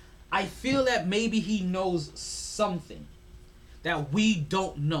 I feel that maybe he knows something that we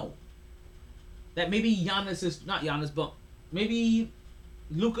don't know. That maybe Giannis is not Giannis, but maybe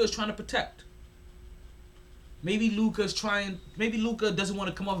Luka is trying to protect. Maybe Luka doesn't want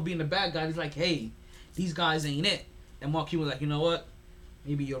to come off of being the bad guy. He's like, hey, these guys ain't it. And Mark Cuban was like, you know what?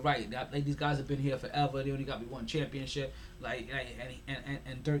 Maybe you're right. Like, these guys have been here forever. They only got me one championship.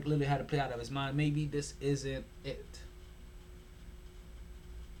 And Dirk literally had to play out of his mind. Maybe this isn't it.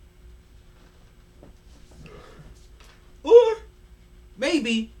 Or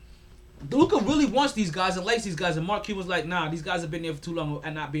maybe Luka really wants these guys and likes these guys, and Mark Cuban's like, nah, these guys have been there for too long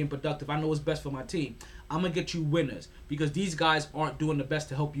and not being productive. I know what's best for my team. I'm going to get you winners because these guys aren't doing the best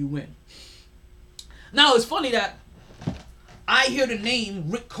to help you win. Now, it's funny that I hear the name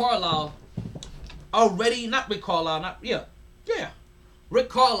Rick Carlisle already, Rick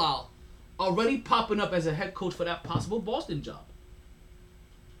Carlisle already popping up as a head coach for that possible Boston job.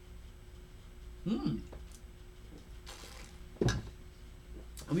 And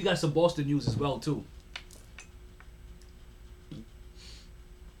we got some Boston news as well, too.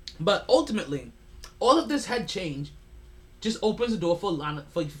 But ultimately, all of this head change just opens the door for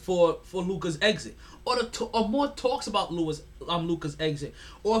Luka's exit. Or more talks about Luka's exit.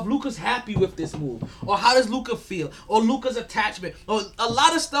 Or if Luka's happy with this move. Or how does Luka feel. Or Luka's attachment. Or a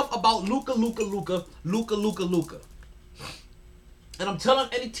lot of stuff about Luka. And I'm telling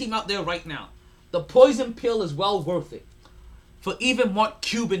any team out there right now, the poison pill is well worth it. For even Mark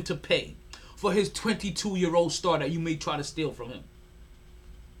Cuban to pay for his 22-year-old star that you may try to steal from him.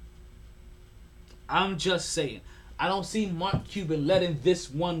 I'm just saying. I don't see Mark Cuban letting this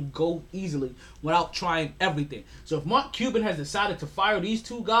one go easily without trying everything. So if Mark Cuban has decided to fire these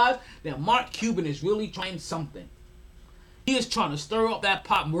two guys, then Mark Cuban is really trying something. He is trying to stir up that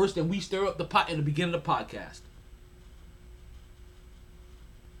pot worse than we stir up the pot in the beginning of the podcast.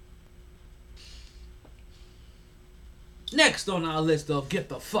 Next on our list of get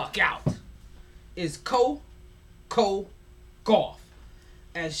the fuck out is Coco Gauff,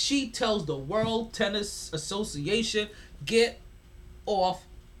 as she tells the World Tennis Association, get off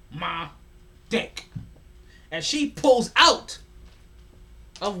my dick, as she pulls out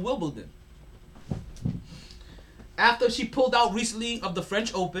of Wimbledon. After she pulled out recently of the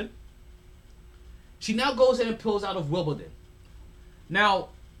French Open, she now goes in and pulls out of Wimbledon. Now,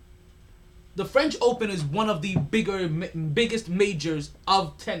 the French Open is one of the biggest majors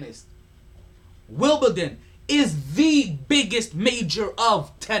of tennis. Wimbledon is the biggest major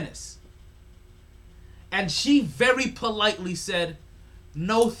of tennis. And she very politely said,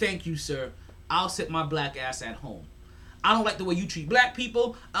 no thank you, sir. I'll sit my black ass at home. I don't like the way you treat black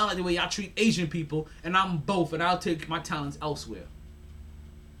people. I don't like the way y'all treat Asian people. And I'm both, and I'll take my talents elsewhere.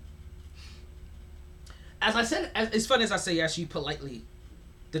 As I said, as funny as I say, she politely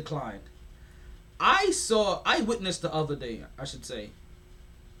declined. I witnessed the other day, I should say,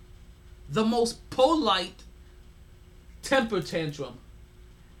 the most polite temper tantrum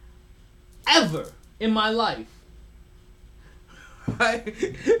ever in my life.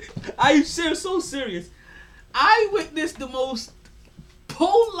 I'm so serious. I witnessed the most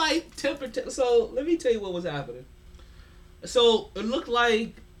polite temper tantrum. So let me tell you what was happening. So it looked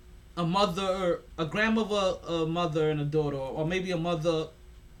like a grandmother, a mother and a daughter, or maybe a mother,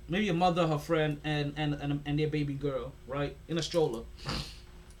 maybe a mother, her friend, and their baby girl, right, in a stroller.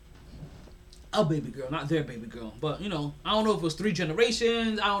 A baby girl, not their baby girl, but you know, I don't know if it was 3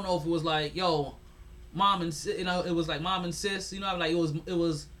 generations. I don't know if it was like, yo, mom and you know, it was like mom and sis. You know, like it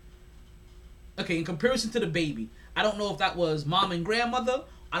was. Okay, in comparison to the baby, I don't know if that was mom and grandmother.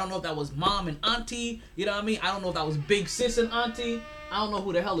 I don't know if that was mom and auntie. You know what I mean? I don't know if that was big sis and auntie. I don't know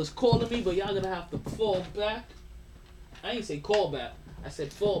who the hell is calling me, but y'all gonna have to fall back. I ain't say call back. I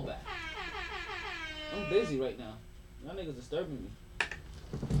said fall back. I'm busy right now. Y'all niggas disturbing me.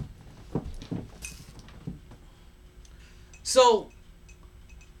 So,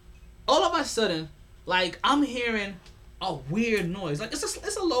 all of a sudden, like, I'm hearing a weird noise. Like,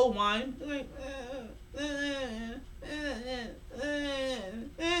 it's a low whine. Like,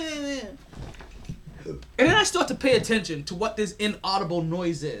 and then I start to pay attention to what this inaudible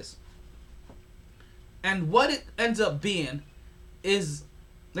noise is. And what it ends up being is,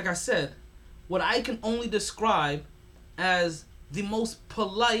 like I said, what I can only describe as the most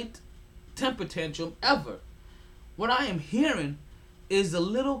polite temper tantrum ever. What I am hearing is a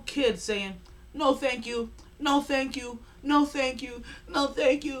little kid saying, "No thank you, no thank you, no thank you, no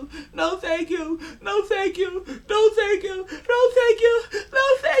thank you, no thank you, no thank you, no thank you, no thank you, no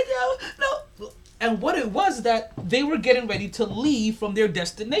thank you, no." And what it was that they were getting ready to leave from their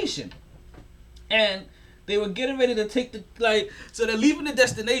destination. And they were getting ready to take the, like, so they're leaving the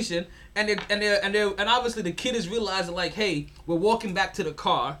destination, and obviously the kid is realizing, like, hey, we're walking back to the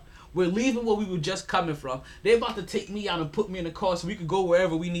car. We're leaving where we were just coming from. They're about to take me out and put me in the car so we could go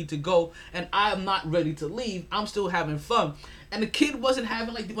wherever we need to go. And I'm not ready to leave. I'm still having fun. And the kid wasn't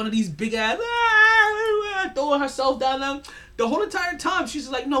having like one of these big ass throwing herself down there. The whole entire time she's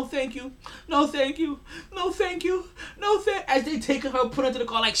just like, "No thank you, no thank you, no thank you, no thank." As they taking her, put her into the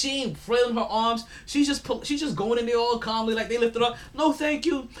car, like she ain't flailing her arms. She's just going in there all calmly, like they lift her up. "No thank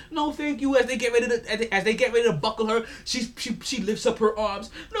you, no thank you." As they get ready to buckle her, she lifts up her arms.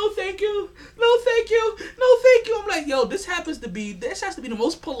 "No thank you, no thank you, no thank you." I'm like, yo, this has to be the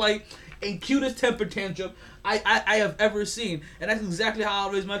most polite and cutest temper tantrum I have ever seen. And that's exactly how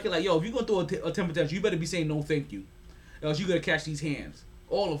I raise my kid. Like, yo, if you're going to throw a temper tantrum, you better be saying no thank you. Else you gotta catch these hands.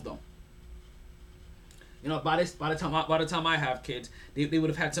 All of them. You know, by the time I have kids, they would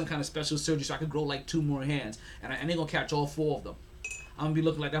have had some kind of special surgery so I could grow like 2 more hands. And they're gonna catch all 4 of them. I'm gonna be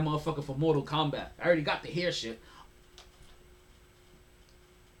looking like that motherfucker for Mortal Kombat. I already got the hair shit.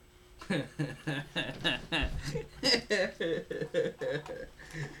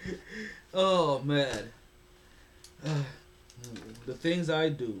 Oh man. The things I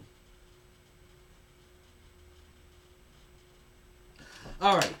do.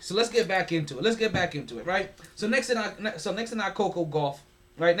 All right, so let's get back into it. Right? So next in our Coco Golf,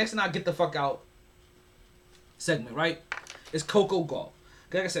 right? Next in our get the fuck out segment, right? Is Coco Golf.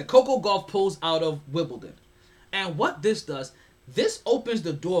 Like I said, Coco Golf pulls out of Wimbledon, and what this does, this opens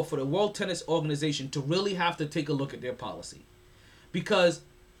the door for the World Tennis Organization to really have to take a look at their policy, because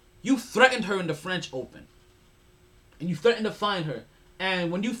you threatened her in the French Open, and you threatened to fine her.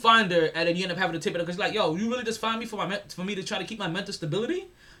 And when you find her, and then you end up having to tip it up, because like, yo, you really just find me for me to try to keep my mental stability?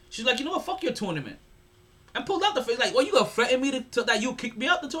 She's like, you know what, fuck your tournament. And pulled out the face, like, well, you gonna threaten me to that you kick me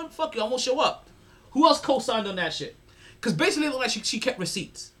out the tournament? Fuck you, I won't show up. Who else co-signed on that shit? Because basically it looked like she kept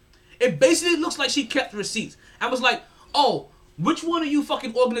receipts. It basically looks like she kept receipts. I was like, oh, which one of you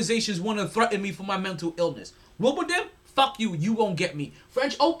fucking organizations want to threaten me for my mental illness? Wimbledon? Fuck you, you won't get me.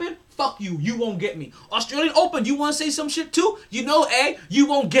 French Open? Fuck you, you won't get me. Australian Open, you want to say some shit too? You know, you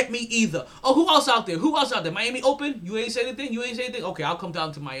won't get me either. Oh, who else out there? Miami Open? You ain't say anything? Okay, I'll come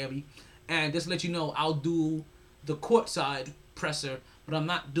down to Miami and just let you know I'll do the courtside presser, but I'm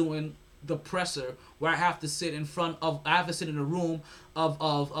not doing the presser where I have to sit in a room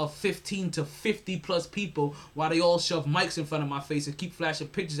of 15 to 50 plus people while they all shove mics in front of my face and keep flashing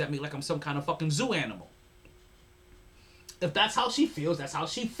pictures at me like I'm some kind of fucking zoo animal. If that's how she feels, that's how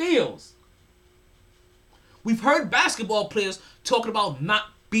she feels. We've heard basketball players talking about not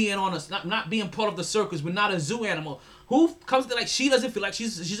being not being part of the circus. We're not a zoo animal. Who comes to like she doesn't feel like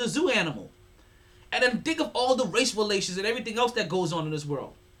she's a zoo animal. And then think of all the race relations and everything else that goes on in this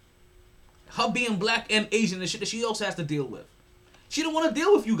world. Her being black and Asian and shit that she also has to deal with. She don't want to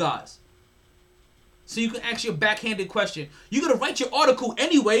deal with you guys. So you can ask your backhanded question. You're gonna write your article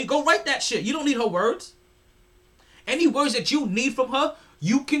anyway. Go write that shit. You don't need her words. Any words that you need from her,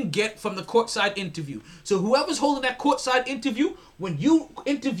 you can get from the courtside interview. So whoever's holding that courtside interview, when you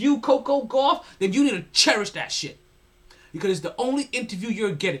interview Coco Golf, then you need to cherish that shit. Because it's the only interview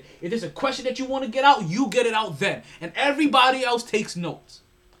you're getting. If there's a question that you want to get out, you get it out then. And everybody else takes notes.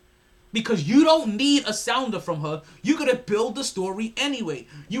 Because you don't need a sounder from her. You're going to build the story anyway.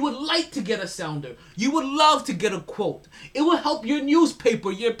 You would like to get a sounder. You would love to get a quote. It will help your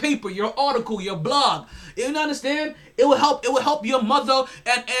newspaper, your paper, your article, your blog. You understand? It will help your mother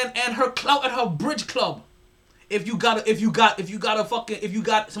and her clout at her bridge club. If you got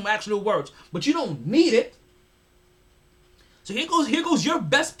some actual words. But you don't need it. So here goes your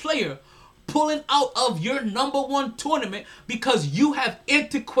best player pulling out of your number one tournament because you have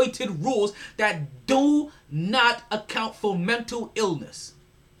antiquated rules that do not account for mental illness.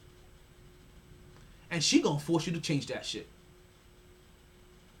 And she gonna force you to change that shit.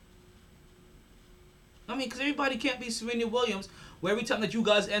 I mean, because everybody can't be Serena Williams, where every time that you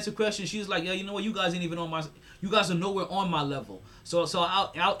guys answer questions, she's like, yeah, you know what, you guys ain't even on my, you guys are nowhere on my level. So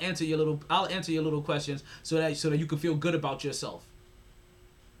I'll answer your little questions so that you can feel good about yourself.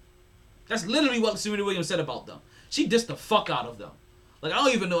 That's literally what Serena Williams said about them. She dissed the fuck out of them. Like, I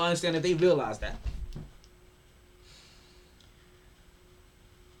don't even understand if they realize that.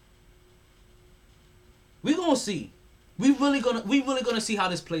 We're gonna see. We really gonna see how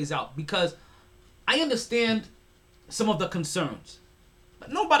this plays out, because I understand some of the concerns,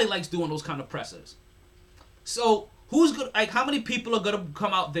 but nobody likes doing those kind of pressers. So how many people are gonna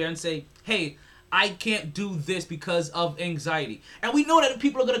come out there and say, hey, I can't do this because of anxiety? And we know that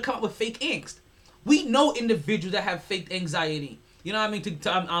people are gonna come up with fake angst. We know individuals that have fake anxiety. You know what I mean?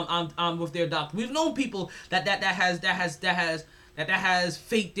 With their doctor, we've known people that has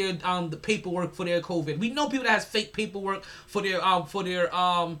faked their the paperwork for their COVID. We know people that has fake paperwork for their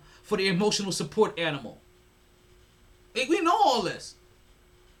emotional support animal. We know all this.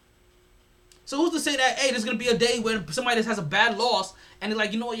 So who's to say that, hey, there's going to be a day where somebody just has a bad loss and they're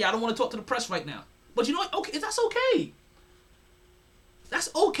like, you know what, yeah, I don't want to talk to the press right now. But you know what, okay, that's okay. That's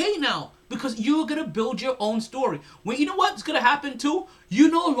okay now, because you're going to build your own story. When you know what's going to happen too?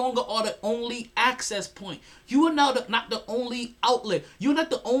 You no longer are the only access point. You are now not the only outlet. You're not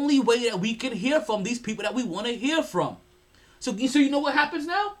the only way that we can hear from these people that we want to hear from. So you know what happens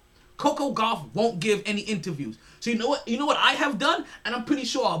now? Coco Gauff won't give any interviews. So you know what I have done, and I'm pretty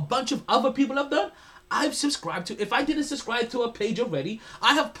sure a bunch of other people have done? I've subscribed to, if I didn't subscribe to a page already,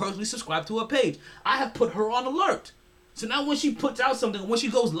 I have personally subscribed to a page. I have put her on alert. So now when she puts out something, when she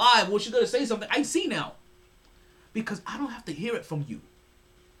goes live, when she's going to say something, I see now. Because I don't have to hear it from you.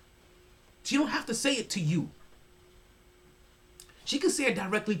 She don't have to say it to you. She can say it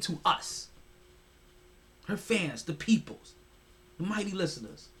directly to us. Her fans, the peoples, the mighty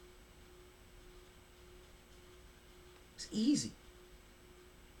listeners. It's easy.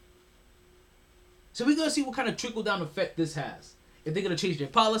 So we're going to see what kind of trickle-down effect this has. If they're going to change their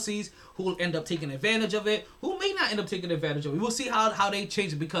policies, who will end up taking advantage of it, who may not end up taking advantage of it. We'll see how they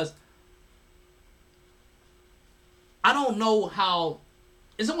change it, because I don't know how...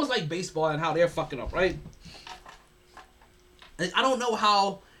 It's almost like baseball and how they're fucking up, right? I don't know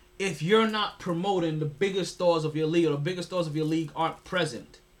how, if you're not promoting the biggest stars of your league, or the biggest stars of your league aren't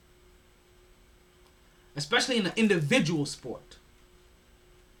present, especially in an individual sport,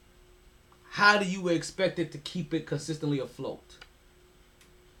 how do you expect it to keep it consistently afloat?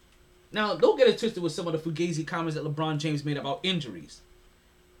 Now, don't get it twisted with some of the fugazi comments that LeBron James made about injuries.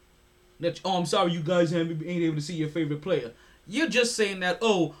 That, oh, I'm sorry you guys ain't able to see your favorite player. You're just saying that,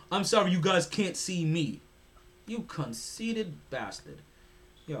 oh, I'm sorry you guys can't see me. You conceited bastard.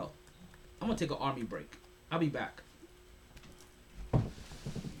 Yo, I'm going to take an army break. I'll be back.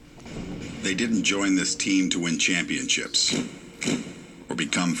 They didn't join this team to win championships or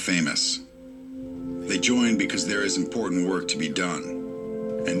become famous. They joined because there is important work to be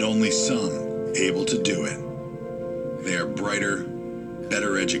done, and only some able to do it. They are brighter,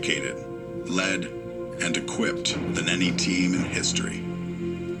 better educated, led, and equipped than any team in history.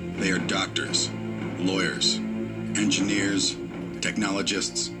 They are doctors, lawyers, engineers,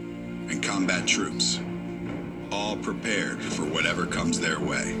 technologists, and combat troops, all prepared for whatever comes their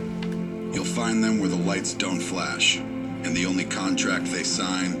way. You'll find them where the lights don't flash, and the only contract they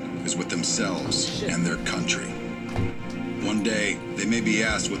sign is with themselves and their country. One day, they may be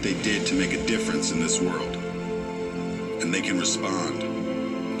asked what they did to make a difference in this world. And they can respond,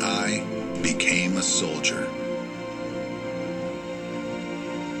 I became a soldier.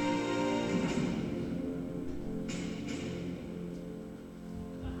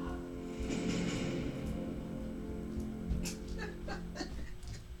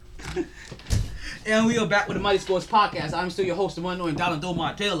 And we are back with the Mighty Sports Podcast. I'm still your host, the one knowing Donald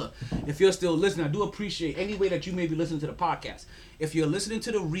Domar Taylor. If you're still listening, I do appreciate any way that you may be listening to the podcast. If you're listening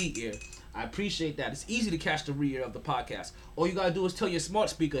to the re-ear, I appreciate that. It's easy to catch the re-ear of the podcast. All you gotta do is tell your smart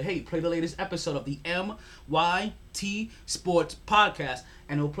speaker, hey, play the latest episode of the MyT Sports Podcast,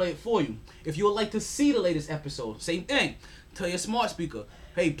 and it'll play it for you. If you would like to see the latest episode, same thing. Tell your smart speaker,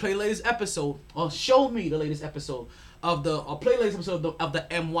 hey, play the latest episode, or show me the latest episode of the, or play the latest episode of the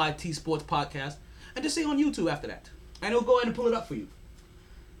MyT Sports Podcast, and just say on YouTube after that. And it'll go ahead and pull it up for you.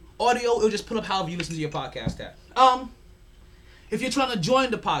 Audio, it'll just pull up however you listen to your podcast at. If you're trying to join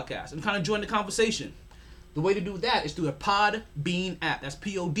the podcast and kind of join the conversation, the way to do that is through a Podbean app. That's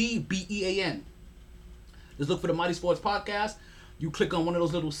Podbean. Just look for the Mighty Sports Podcast. You click on one of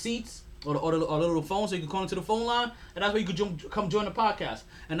those little seats or the little phone so you can call into the phone line, and that's where you can come join the podcast.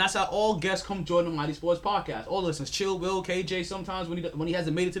 And that's how all guests come join the Mighty Sports Podcast. All listeners, Chill, Will, KJ sometimes when he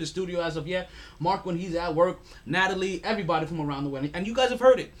hasn't made it to the studio as of yet, Mark when he's at work, Natalie, everybody from around the world. And you guys have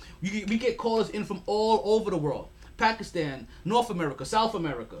heard it. We get callers in from all over the world. Pakistan, North America, South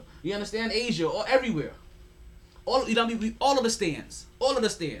America, you understand, Asia, or everywhere. All of the stands. All of the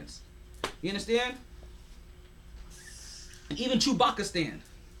stands. You understand? Even Chewbacca stand.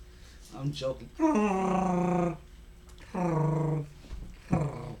 I'm joking.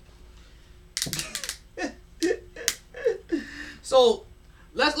 So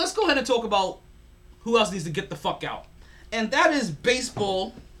let's go ahead and talk about who else needs to get the fuck out. And that is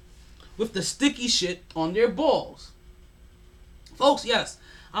baseball with the sticky shit on their balls. Folks, yes,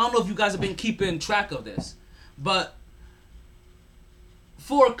 I don't know if you guys have been keeping track of this, but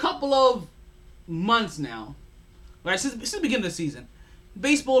for a couple of months now, right, since the beginning of the season,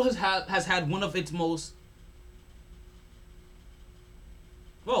 baseball has had one of its most...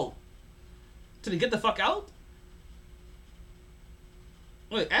 Whoa. Did they get the fuck out?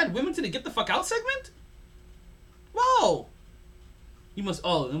 Wait, add women to the get the fuck out segment? Whoa. You must...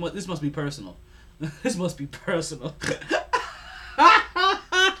 Oh, this must be personal. This must be personal.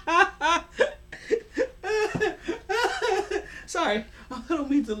 Sorry. I don't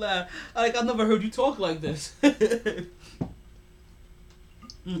mean to laugh. Like, I've never heard you talk like this. I'm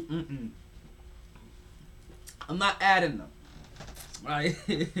not adding them. Right?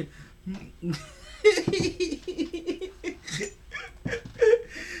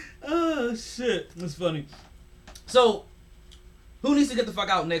 Oh, shit. That's funny. So, who needs to get the fuck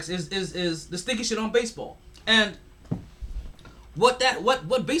out next is the sticky shit on baseball. And what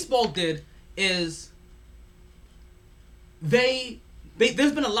baseball did is there's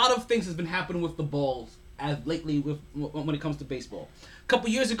been a lot of things that's been happening with the balls as lately when it comes to baseball. A couple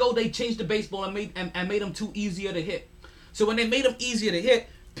years ago, they changed the baseball and made them too easier to hit. So when they made them easier to hit,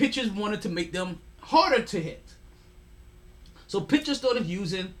 pitchers wanted to make them harder to hit. So pitchers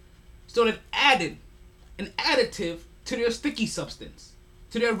started adding an additive to their sticky substance,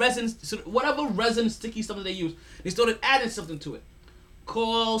 to their resin, whatever resin sticky substance they use. They started adding something to it,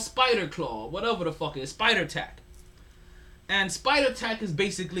 called Spider Claw, whatever the fuck it is, Spider Tack. And Spider Tack is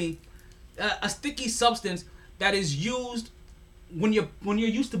basically a sticky substance that is used when you're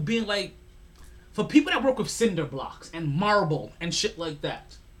used to being like, for people that work with cinder blocks and marble and shit like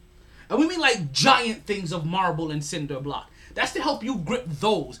that. And we mean like giant things of marble and cinder block. That's to help you grip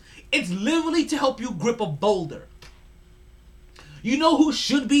those. It's literally to help you grip a boulder. You know who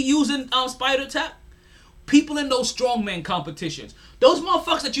should be using Spider Tack? People in those strongman competitions. Those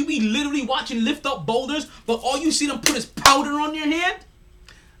motherfuckers that you be literally watching lift up boulders, but all you see them put is powder on your hand,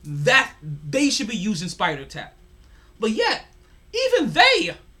 that they should be using Spider Tack. But yet, even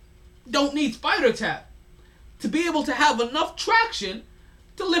they don't need Spider Tack to be able to have enough traction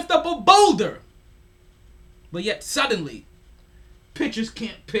to lift up a boulder. But yet, suddenly, pitchers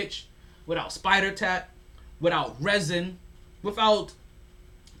can't pitch without Spider Tack, without resin, without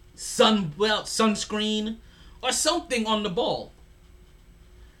sunscreen, or something on the ball.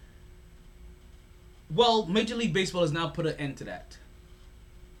 Well, Major League Baseball has now put an end to that.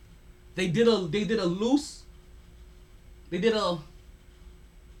 They did a loose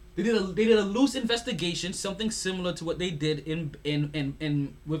investigation, something similar to what they did in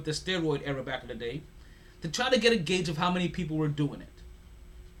with the steroid era back in the day, to try to get a gauge of how many people were doing it.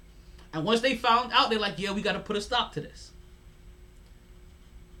 And once they found out, they're like, yeah, we got to put a stop to this.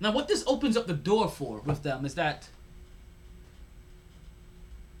 Now, what this opens up the door for with them is that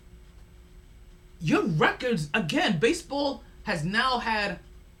your records, again, baseball has now had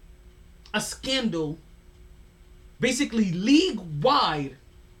a scandal, basically league-wide,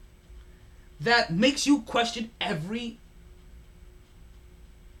 that makes you question every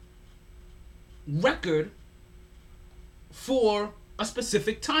record for a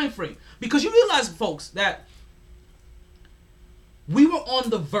specific time frame. Because you realize, folks, that we were on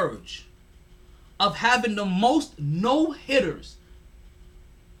the verge of having the most no-hitters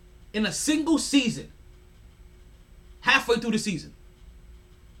in a single season halfway through the season.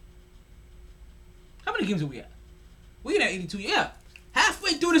 How many games did we have? We had 82, yeah.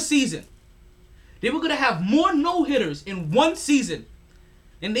 Halfway through the season, they were going to have more no-hitters in one season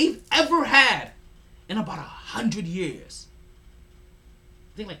than they've ever had in about 100 years.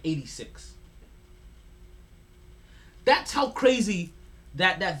 I think like 86. That's how crazy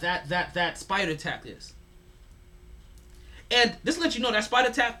that spider attack is. And this lets you know that spider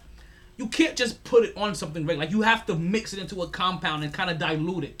attack, you can't just put it on something regular. Like, you have to mix it into a compound and kind of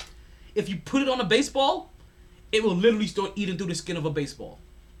dilute it. If you put it on a baseball, it will literally start eating through the skin of a baseball.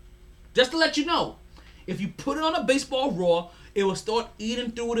 Just to let you know, if you put it on a baseball raw, it will start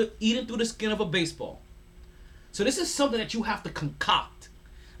eating through the skin of a baseball. So this is something that you have to concoct,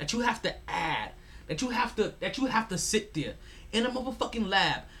 that you have to add, that you have to sit there in a motherfucking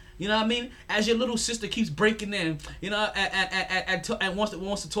lab. You know what I mean? As your little sister keeps breaking in, you know, and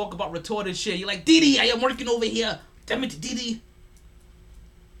wants to talk about retarded shit. You're like, Didi, I am working over here. Damn it, Didi.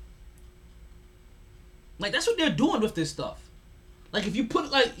 Like, that's what they're doing with this stuff. Like, if you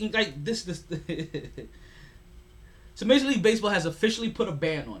put like this. So Major League Baseball has officially put a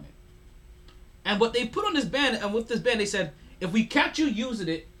ban on it. And what they put on this ban, and with this ban, they said, if we catch you using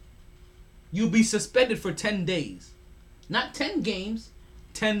it, you'll be suspended for 10 days. Not 10 games,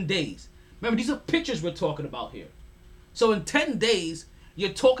 10 days. Remember, these are pitchers we're talking about here. So in 10 days,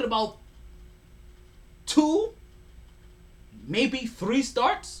 you're talking about 2, maybe 3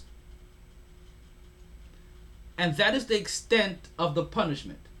 starts. And that is the extent of the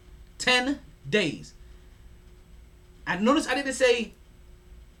punishment. 10 days. And notice I didn't say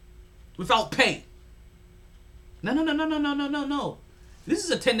without pay. No. This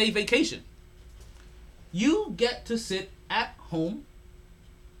is a 10-day vacation. You get to sit at home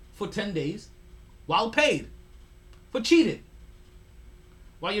for 10 days while paid for cheating.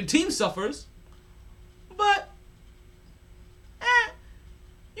 While your team suffers. But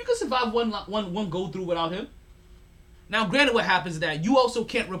you can survive one go through without him. Now, granted, what happens is that you also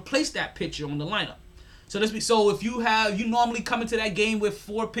can't replace that pitcher on the lineup. So if you normally come into that game with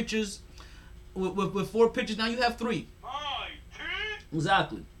 4 pitchers, with 4 pitchers, now you have 3. MyT.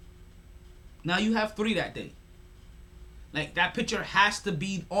 Exactly. Now you have 3 that day. Like, that pitcher has to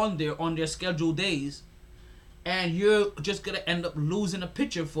be on their scheduled days, and you're just gonna end up losing a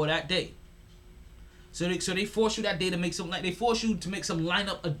pitcher for that day. So they force you that day to make some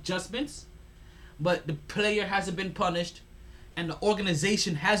lineup adjustments. But the player hasn't been punished, and the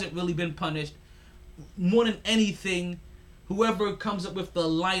organization hasn't really been punished. More than anything, whoever comes up with the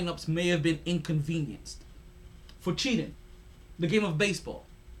lineups may have been inconvenienced for cheating the game of baseball.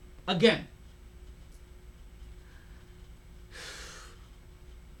 Again,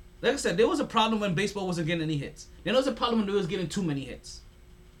 like I said, there was a problem when baseball wasn't getting any hits. Then there was a problem when it was getting too many hits.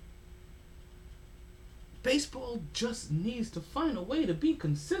 Baseball just needs to find a way to be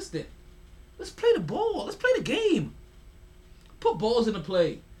consistent. Let's play the ball. Let's play the game. Put balls into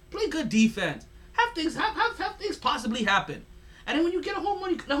play. Play good defense. Have things possibly happen. And then when you get a home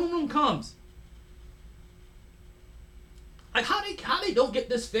run, the home run comes. Like, how they don't get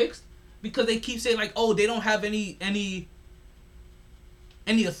this fixed? Because they keep saying, like, oh, they don't have any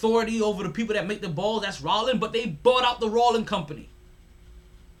authority over the people that make the balls. That's Rollin, but they bought out the Rollin company.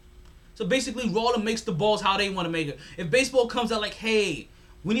 So basically, Rollin makes the balls how they want to make it. If baseball comes out like, hey,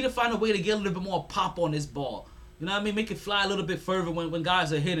 we need to find a way to get a little bit more pop on this ball. You know what I mean? Make it fly a little bit further when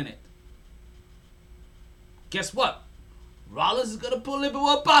guys are hitting it. Guess what? Rollins is going to put a little bit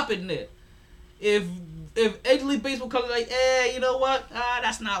more pop in there. If Major League Baseball comes like, hey, you know what?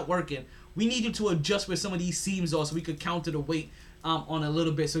 That's not working. We need you to adjust where some of these seams are so we could counter the weight on a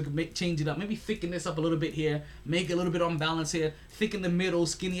little bit, so we could change it up. Maybe thicken this up a little bit here. Make it a little bit unbalanced here. Thicken the middle,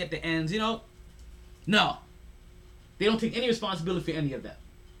 skinny at the ends, you know? No. They don't take any responsibility for any of that.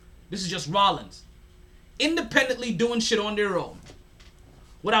 This is just Rollins independently doing shit on their own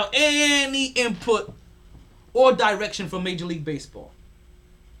without any input or direction from Major League Baseball.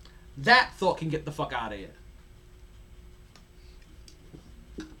 That thought can get the fuck out of here.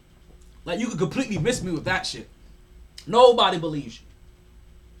 Like, you could completely miss me with that shit. Nobody believes you.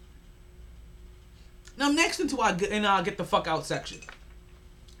 Now, next into our get the fuck out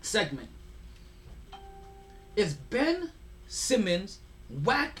segment is Ben Simmons'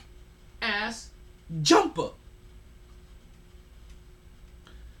 whack ass jumper.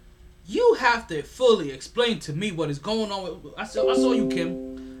 You have to fully explain to me what is going on with. I saw you,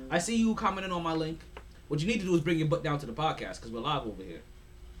 Kim. I see you commenting on my link. What you need to do is bring your butt down to the podcast because we're live over here.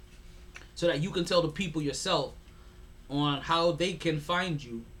 So that you can tell the people yourself on how they can find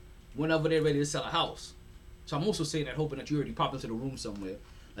you whenever they're ready to sell a house. So I'm also saying that hoping that you already popped into the room somewhere.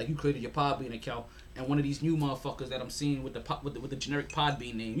 Like you created your Podbean account and one of these new motherfuckers that I'm seeing with the generic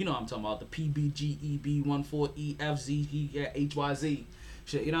Podbean name. You know what I'm talking about. The PBGEB14EFZHYZ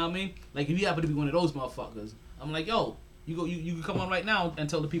shit. You know what I mean? Like if you happen to be one of those motherfuckers, I'm like, yo, you can come on right now and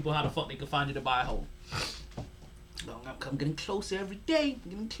tell the people how the fuck they can find you to buy a home. I'm getting closer every day.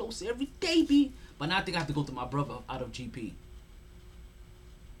 B. But now I think I have to go to my brother out of GP.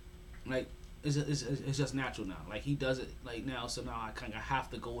 Like, it's just natural now. Like, he does it, like, now, so now I kind of have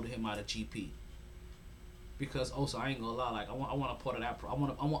to go to him out of GP. Because, also, I ain't gonna lie, like, I want a part of that, I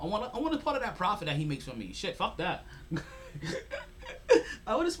want a part of that profit that he makes from me. Shit, fuck that.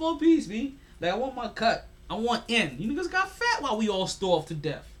 I want a small piece, me. Like, I want my cut. I want in. You niggas got fat while we all starved to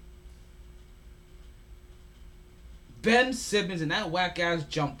death. Ben Simmons and that whack-ass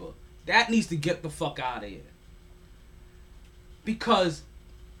jumper. That needs to get the fuck out of here. Because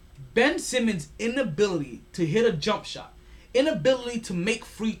Ben Simmons' inability to hit a jump shot, inability to make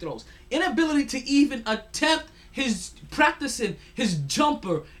free throws, inability to even attempt practicing his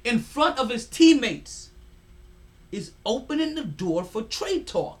jumper in front of his teammates is opening the door for trade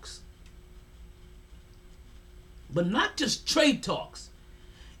talks. But not just trade talks.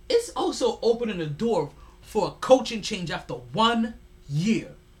 It's also opening the door for a coaching change after 1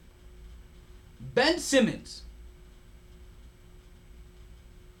 year. Ben Simmons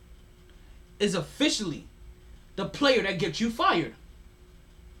is officially the player that gets you fired.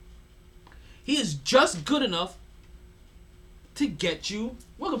 He is just good enough to get you.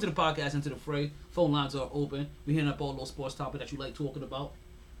 Welcome to the podcast, Into the Fray. Phone lines are open. We're hitting up all those sports topics that you like talking about.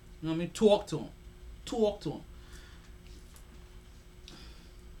 You know what I mean? Talk to him.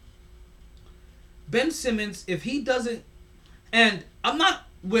 Ben Simmons, if he doesn't, and I'm not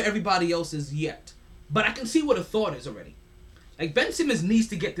where everybody else is yet, but I can see what the thought is already. Like, Ben Simmons needs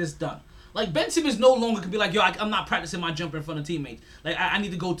to get this done. Like, Ben Simmons no longer can be like, yo, I'm not practicing my jumper in front of teammates. Like, I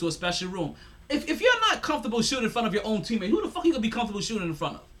need to go to a special room. If you're not comfortable shooting in front of your own teammate, who the fuck you gonna be comfortable shooting in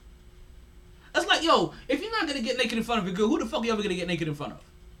front of? That's like, yo, if you're not gonna get naked in front of your girl, who the fuck you ever gonna get naked in front of?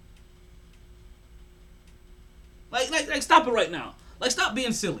 Like, stop it right now. Like, stop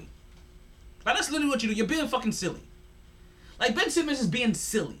being silly. Like, that's literally what you do. You're being fucking silly. Like, Ben Simmons is being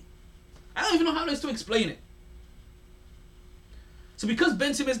silly. I don't even know how else to explain it. So because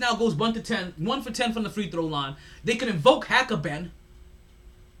Ben Simmons now goes 1 for 10 from the free throw line, they can invoke Hacker Ben.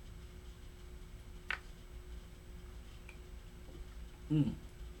 Had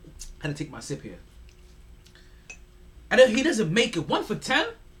to take my sip here. And then he doesn't make it. 1 for 10?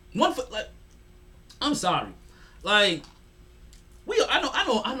 I'm sorry. Like,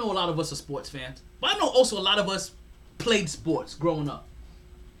 I know a lot of us are sports fans, but I know also a lot of us played sports growing up.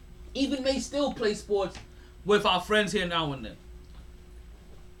 Even may still play sports with our friends here now and then.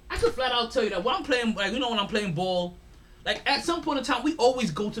 I could flat out tell you that when I'm playing, like, when I'm playing ball, like, at some point in time, we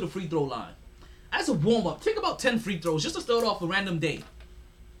always go to the free throw line. As a warm-up, take about 10 free throws just to start off a random day.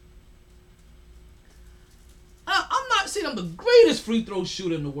 I'm not saying I'm the greatest free throw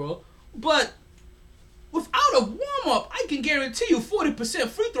shooter in the world, but without a warm-up, I can guarantee you 40%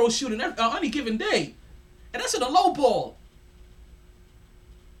 free throw shooting on any given day. And that's in a low ball.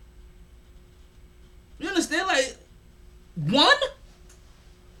 You understand? Like, one.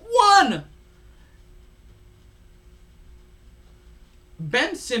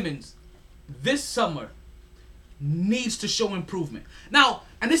 Ben Simmons, this summer, needs to show improvement. Now,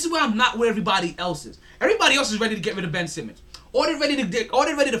 and this is where I'm not where everybody else is. Everybody else is ready to get rid of Ben Simmons. Or they're ready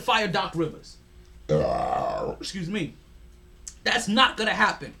to fire Doc Rivers. Excuse me. That's not gonna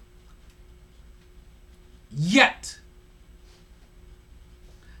happen. Yet.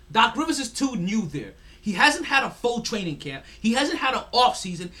 Doc Rivers is too new there. He hasn't had a full training camp. He hasn't had an off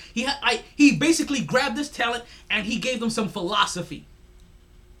season. He basically grabbed this talent and he gave them some philosophy.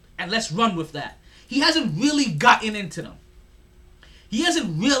 And let's run with that. He hasn't really gotten into them. He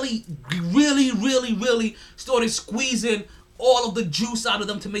hasn't really started squeezing all of the juice out of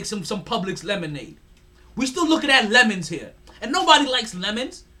them to make some Publix lemonade. We still looking at lemons here. And nobody likes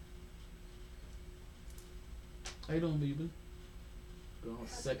lemons. How you doing, baby? Girl,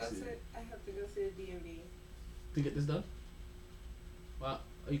 sexy. I have to go see the DMV. To get this done? Wow.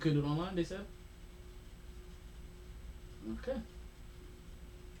 You couldn't do it online, they said? Okay.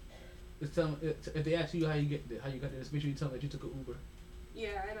 Just tell them, if they ask you how you got there, just make sure you tell them that you took an Uber.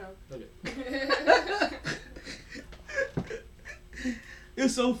 Yeah, I know. Okay.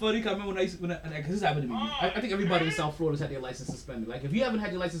 It's so funny. 'Cause I remember cause this happened to me. I think everybody in South Florida's had their license suspended. Like, if you haven't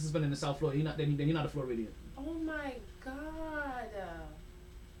had your license suspended in South Florida, then you're not a Floridian. Oh my god.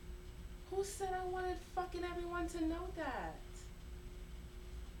 Who said I wanted fucking everyone to know that?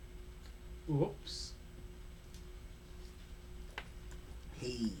 Whoops.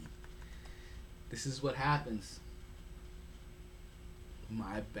 Hey, this is what happens.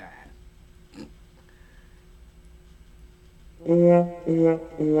 My bad.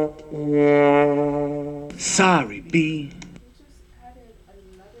 Sorry, B. You just added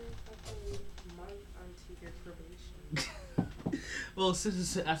another fucking month onto your probation. Well,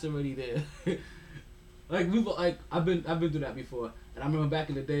 since that's already there, I've been through that before, and I remember back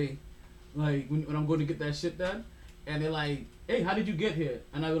in the day, like when I'm going to get that shit done, and they're like, "Hey, how did you get here?"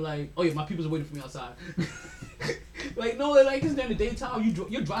 And I was like, "Oh yeah, my people's waiting for me outside." Like, no, like it's during the daytime.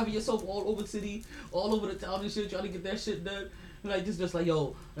 You're driving yourself all over the city, all over the town and shit, trying to get that shit done. Like just like,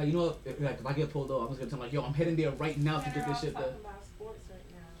 yo, like, you know, like if I get pulled over, I'm just gonna tell them like, yo, I'm heading there right now to get this shit done. About sports right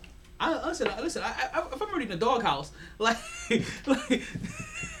now. Listen. If I'm already in the doghouse, like, Oh, you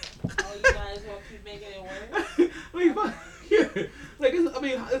guys won't keep making it worse.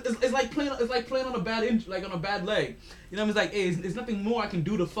 It's like playing on a bad leg. You know what I mean? It's like, hey, there's nothing more I can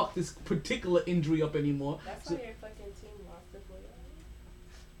do to fuck this particular injury up anymore. That's why your fucking team lost the playoffs.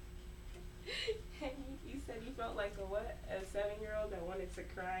 And you said you felt like a what? A 7-year-old that wanted to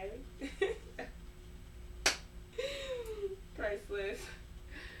cry. Priceless.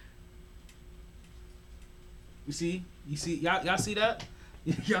 You see, y'all see that?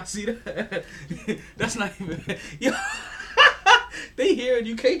 Y'all see that? That's not even. Yo, they hearing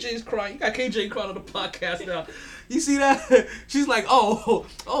you. KJ's crying. You got KJ crying on the podcast now. You see that? She's like, oh,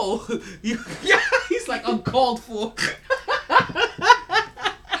 you. Yeah, he's like, uncalled for.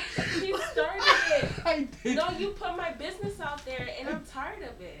 You started it. I did. No, you put my business out there, and I'm tired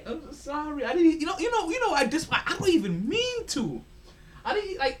of it. I'm sorry. I didn't. You know. I don't even mean to. I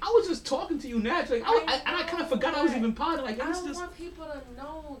didn't like. I was just talking to you naturally. I kind of forgot I was even part of. Like, I it's don't just. want people to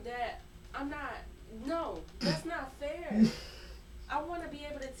know that I'm not. No, that's not fair. I want to be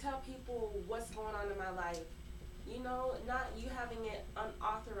able to tell people what's going on in my life. You know, not you having it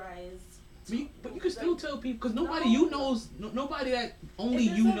unauthorized. But you can still tell people, because nobody you knows, nobody that only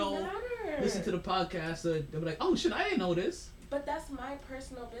you know listen to the podcast. They'll be like, oh shit, I didn't know this. But that's my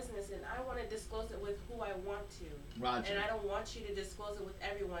personal business, and I want to disclose it with who I want to. Roger. And I don't want you to disclose it with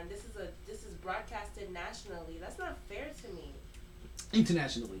everyone. This is broadcasted nationally. That's not fair to me.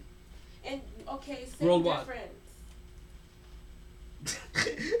 Internationally. And okay, same Worldwide. difference.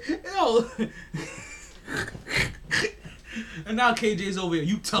 Yo. And now KJ's over here.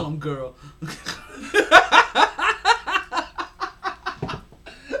 You tell him, girl.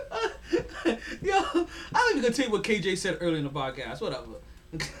 Yo, I'm not even gonna tell you what KJ said earlier in the podcast. Whatever.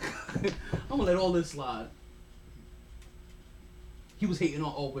 I'm gonna let all this slide. He was hating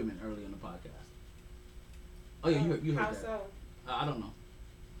on all women earlier in the podcast. Oh yeah, you heard How that. so? I don't know.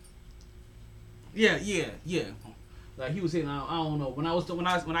 Yeah. Like, he was saying, I don't know. When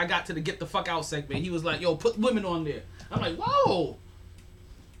I got to the get the fuck out segment, he was like, yo, put women on there. I'm like, whoa.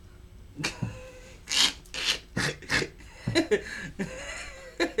 You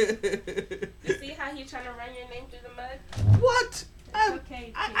see how he trying to run your name through the mud? What?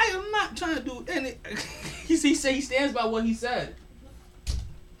 Okay, I am not trying to do any. He stands by what he said.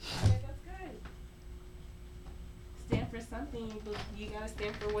 Okay, that's good. Stand for something. You gotta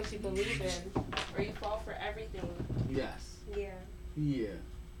stand for what you believe in, or you fall for everything. Yes. Yeah.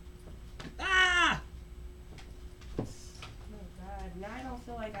 Ah! Oh God. Now I don't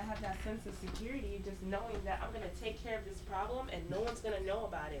feel like I have that sense of security, just knowing that I'm gonna take care of this problem and no one's gonna know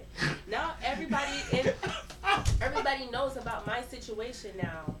about it. Now everybody knows about my situation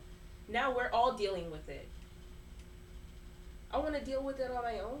now. Now we're all dealing with it. I want to deal with it on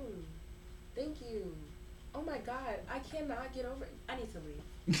my own. Thank you. Oh my God, I cannot get over it. I need to leave.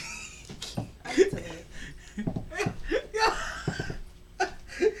 I need to leave.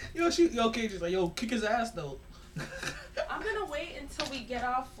 Yo, KJ's like, yo, kick his ass though. I'm gonna wait until we get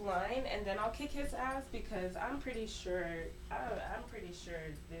offline and then I'll kick his ass, because I'm pretty sure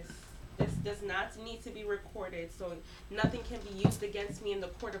this does not need to be recorded, so nothing can be used against me in the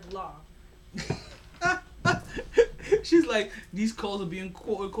court of law. She's like, these calls are being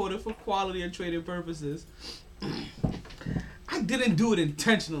recorded for quality and trading purposes. I didn't do it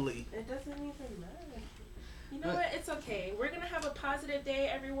intentionally. It doesn't even matter. You know what? It's okay. We're gonna have a positive day,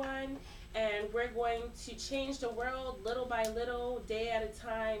 everyone, and we're going to change the world little by little, day at a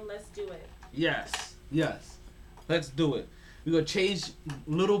time. Let's do it. Yes. Let's do it. We're gonna change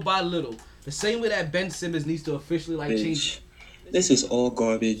little by little. The same way that Ben Simmons needs to officially change. This is all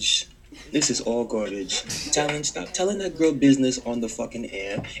garbage. This is all garbage. Talon, stop telling that girl business on the fucking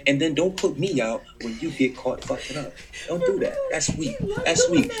air, and then don't put me out when you get caught fucking up. Don't do that. That's weak. That's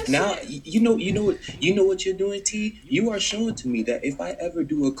weak. Now you know what you're doing, T. You are showing to me that if I ever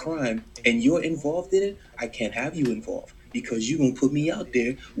do a crime and you're involved in it, I can't have you involved because you gonna put me out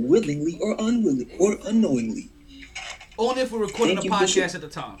there willingly or unwillingly or unknowingly. Only if we're recording a podcast at the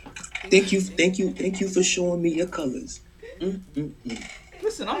time. Thank you for showing me your colors.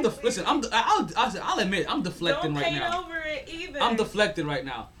 Listen, I'll admit, I'm deflecting right now. Don't paint over it either. I'm deflecting right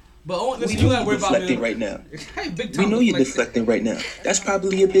now. But listen, you gotta worry about me. Right now. Hey, big time. We know you're deflecting right now. That's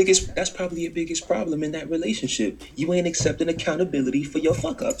probably your biggest problem in that relationship. You ain't accepting accountability for your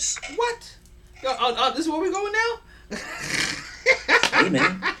fuck ups. What? This is where we going now? Hey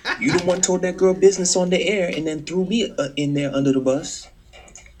man, you the one told that girl business on the air and then threw me in there under the bus.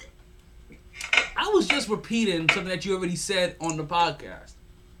 I was just repeating something that you already said on the podcast.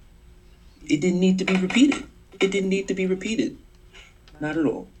 It didn't need to be repeated. Not at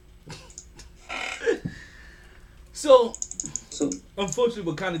all. So unfortunately,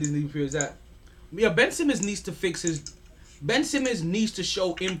 what kind of Disney is that? Yeah, Ben Simmons needs to fix his. Ben Simmons needs to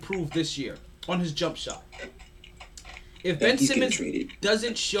show improve this year on his jump shot. If Ben Simmons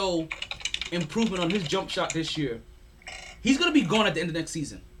doesn't show improvement on his jump shot this year, he's gonna be gone at the end of next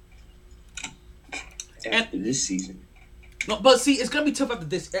season. After this season. No, but see, it's gonna be tough after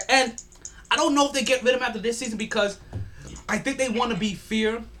this, and I don't know if they get rid of him after this season because I think they want to be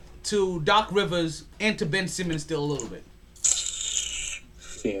fair to Doc Rivers and to Ben Simmons still a little bit.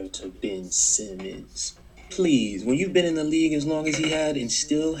 Fair to Ben Simmons. Please, when you've been in the league as long as he had and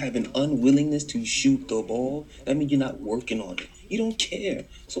still have an unwillingness to shoot the ball, that means you're not working on it. You don't care.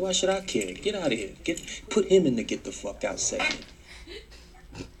 So why should I care? Get out of here. Put him in the get the fuck out segment.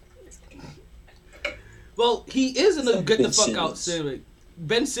 Well, he is in the get the fuck out segment.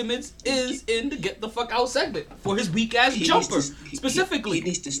 Ben Simmons is in the get the fuck out segment for his weak ass jumper specifically. He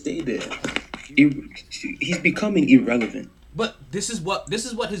needs to stay there. He's becoming irrelevant. But this is what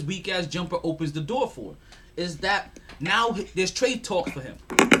his weak ass jumper opens the door for. Is that now there's trade talk for him,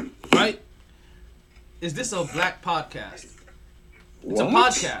 right? Is this a black podcast? It's a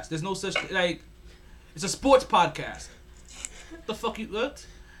podcast. There's no such it's a sports podcast. What the fuck you what?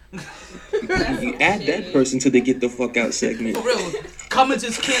 You add that person to the get the fuck out segment. For real, Cummins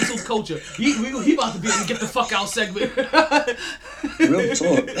is canceled culture. He about to be in the get the fuck out segment. Real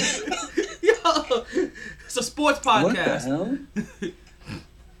talk. Yo, it's a sports podcast. What the hell?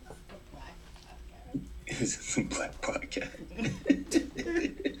 It's a black podcast.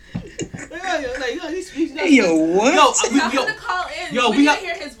 Yo, what? I'm gonna call in. We gotta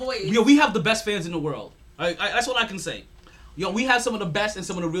hear his voice. Yo, we have the best fans in the world. That's what I can say. Yo, we have some of the best and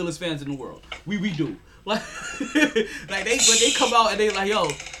some of the realest fans in the world. We do. Like when they come out and they like, yo,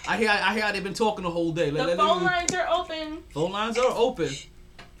 I hear they've been talking the whole day. The phone lines are open. Phone lines are open.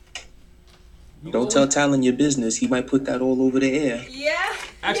 Don't tell Talon your business. He might put that all over the air. Yeah.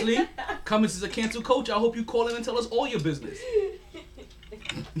 Actually, Cummins is a canceled coach. I hope you call in and tell us all your business.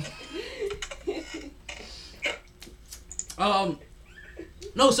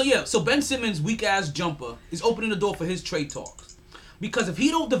 So Ben Simmons' weak ass jumper is opening the door for his trade talks. Because if he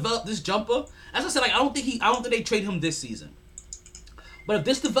don't develop this jumper, as I said, I don't think they trade him this season. But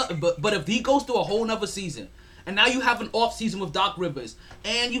if he goes through a whole nother season, and now you have an off season with Doc Rivers,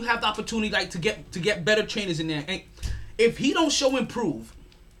 and you have the opportunity to get better trainers in there, and if he don't show improve,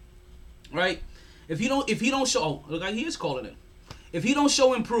 right? If he don't show, look, he is calling it. If he don't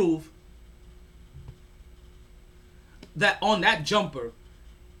show improve, that on that jumper,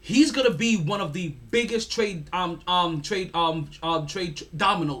 he's gonna be one of the biggest trade dominoes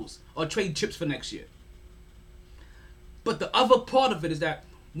or trade chips for next year. But the other part of it is that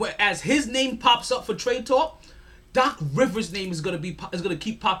as his name pops up for trade talk, Doc Rivers' name is gonna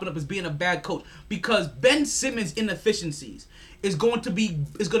keep popping up as being a bad coach because Ben Simmons' inefficiencies is going to be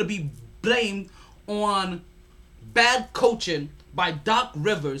blamed on bad coaching by Doc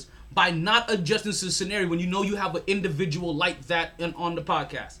Rivers by not adjusting to the scenario when you know you have an individual like that on the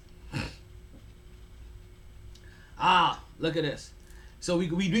podcast. Look at this. So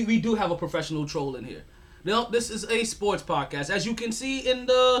we do have a professional troll in here. Now, this is a sports podcast. As you can see in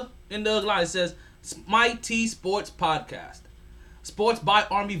the line, it says MyT Sports Podcast. Sports by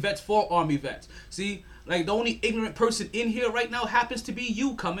Army vets for Army vets. See, like the only ignorant person in here right now happens to be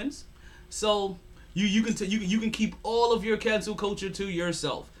you, Cummins. So you can keep all of your cancel culture to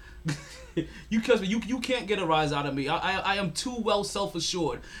yourself. You can't get a rise out of me. I am too well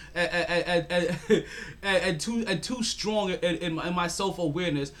self-assured and too strong in my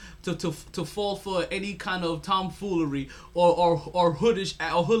self-awareness to fall for any kind of tomfoolery or hoodish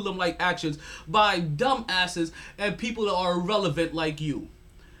or hoodlum like actions by dumb asses and people that are irrelevant like you.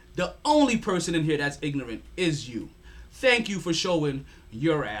 The only person in here that's ignorant is you. Thank you for showing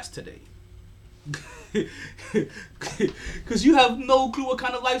your ass today. Because you have no clue what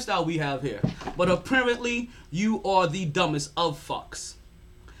kind of lifestyle we have here. But apparently, you are the dumbest of fucks.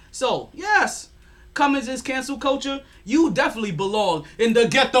 So, yes, Cummins is cancel culture. You definitely belong in the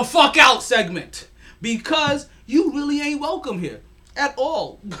get the fuck out segment. Because you really ain't welcome here at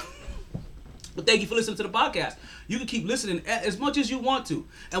all. But thank you for listening to the podcast. You can keep listening as much as you want to.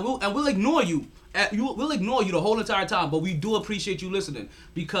 And we'll ignore you. We'll ignore you the whole entire time, but we do appreciate you listening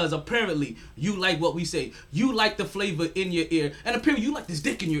because apparently you like what we say. You like the flavor in your ear, and apparently you like this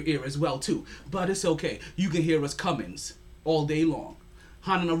dick in your ear as well too. But it's okay. You can hear us Cummins all day long.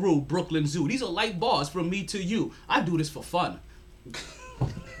 Honolulu, Brooklyn Zoo. These are light bars from me to you. I do this for fun.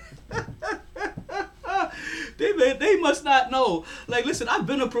 They must not know. Like, listen, I've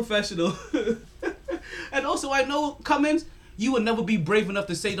been a professional, and also I know Cummins. You would never be brave enough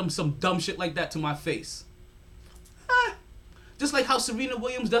to say some dumb shit like that to my face. Just like how Serena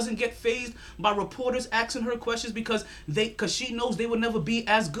Williams doesn't get fazed by reporters asking her questions because she knows they will never be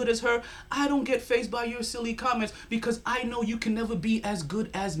as good as her. I don't get fazed by your silly comments because I know you can never be as good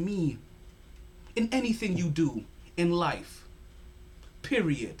as me in anything you do in life.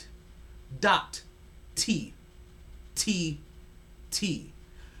 Period. Dot. T. T. T.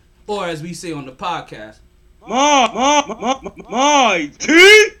 Or as we say on the podcast, MyT.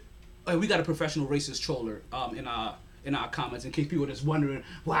 We got a professional racist troller in our comments in case people are just wondering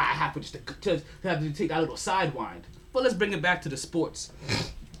why I happen to have to take that little sidewind. But let's bring it back to the sports.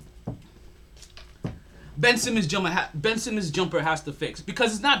 Ben Simmons jumper has to fix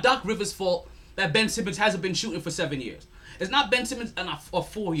because it's not Doc Rivers' fault that Ben Simmons hasn't been shooting for 7 years. It's not Ben Simmons or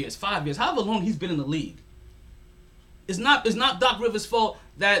 4 years, 5 years, however long he's been in the league. It's not Doc Rivers' fault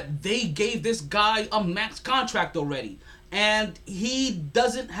that they gave this guy a max contract already. And he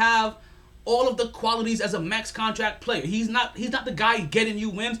doesn't have all of the qualities as a max contract player. He's not the guy getting you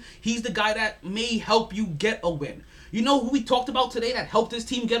wins. He's the guy that may help you get a win. You know who we talked about today that helped his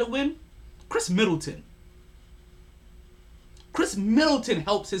team get a win? Chris Middleton. Chris Middleton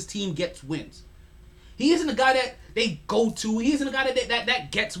helps his team get wins. He isn't the guy that they go to. He isn't the guy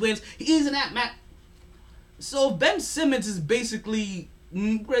that gets wins. He isn't that Matt. So Ben Simmons is basically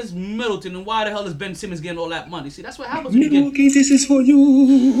Chris Middleton, and why the hell is Ben Simmons getting all that money? See, that's what happens when you get... Okay, this is for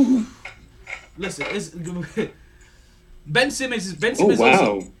you. Listen, Ben Simmons. Oh, wow.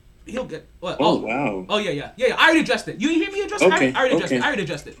 Also, he'll get what? Oh, wow. Oh, yeah. I already addressed it. You didn't hear me address it? Okay. I already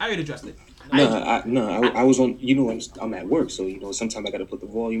addressed it. I was on. You know, I'm at work, so sometimes I gotta put the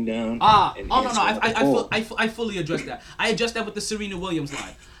volume down. No. I fully addressed that. I addressed that with the Serena Williams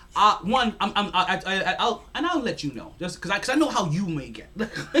line. I'll let you know just because I know how you may get.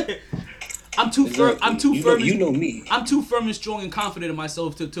 I'm too firm. You know me. I'm too firm and strong and confident in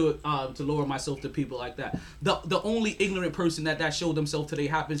myself to lower myself to people like that. The only ignorant person that showed themselves today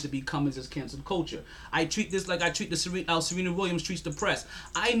happens to be Cummins as cancel culture. I treat this like I treat the Serena Williams treats the press.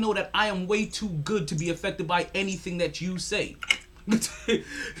 I know that I am way too good to be affected by anything that you say.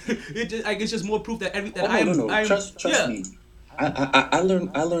 It's just more proof that Trust me. I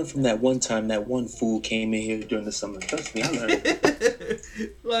learned from that one time that one fool came in here during the summer. Trust me, I learned.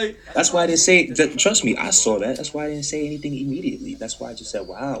 That's why I didn't say. Trust me, I saw that. That's why I didn't say anything immediately. That's why I just said,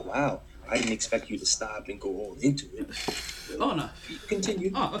 "Wow." I didn't expect you to stop and go all into it. Oh no.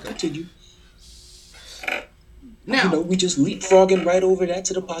 Continue. Oh, okay. Continue. Now we just leapfrogging right over that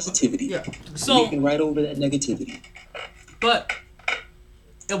to the positivity. Yeah. So leaping right over that negativity. But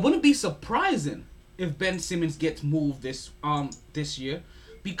it wouldn't be surprising if Ben Simmons gets moved this year,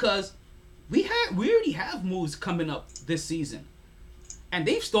 because we already have moves coming up this season, and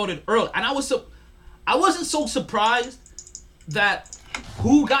they've started early. And I wasn't so surprised that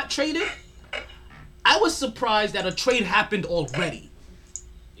who got traded. I was surprised that a trade happened already.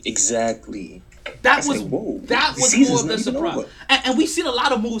 Exactly. That was more of the surprise. And we've seen a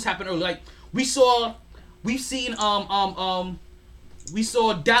lot of moves happen early. Like we saw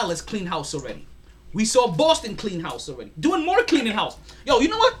Dallas clean house already. We saw Boston clean house already. Doing more cleaning house. Yo, you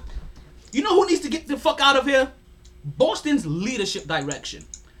know what? You know who needs to get the fuck out of here? Boston's leadership direction.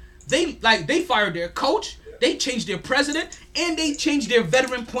 They fired their coach, they changed their president, and they changed their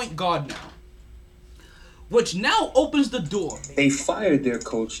veteran point guard now. Which now opens the door. They fired their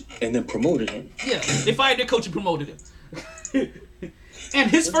coach and then promoted him. Yeah, they fired their coach and promoted him. And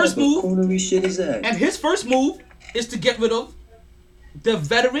his What first type of move, coonery shit is that? and his first move is to get rid of the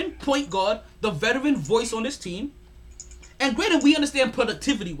veteran point guard, the veteran voice on this team. And granted, we understand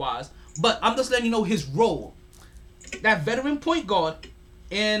productivity-wise, but I'm just letting you know his role. That veteran point guard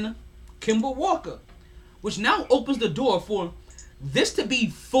in Kemba Walker, which now opens the door for this to be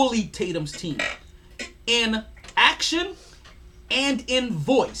fully Tatum's team in action and in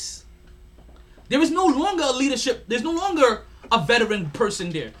voice. There is no longer a leadership. There's no longer a veteran person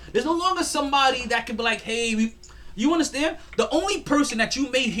there. There's no longer somebody that can be like, hey, you understand? The only person that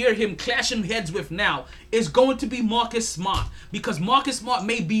you may hear him clashing heads with now is going to be Marcus Smart, because Marcus Smart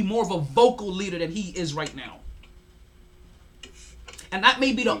may be more of a vocal leader than he is right now. And that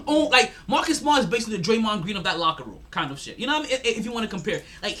may be the only, like, Marcus Smart is basically the Draymond Green of that locker room kind of shit. You know what I mean? If you want to compare.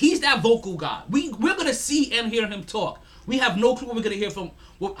 Like, he's that vocal guy. We're going to see and hear him talk. We have no clue what we're going to hear from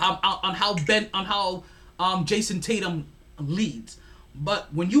on how Jason Tatum leads. But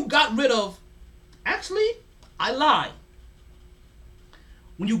when you got rid of, actually, I lie.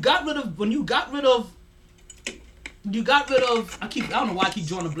 When you got rid of, I don't know why I keep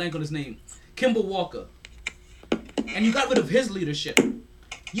drawing a blank on his name, Kemba Walker. And you got rid of his leadership.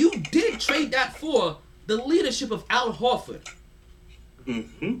 You did trade that for the leadership of Al Horford.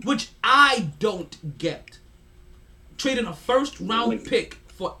 Mm-hmm. Which I don't get. Trading a first round pick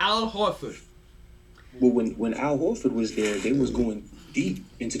for Al Horford. Well, when Al Horford was there, they was going deep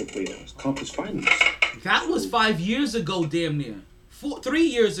into the playoffs, conference finals. That was 5 years ago, damn near. 3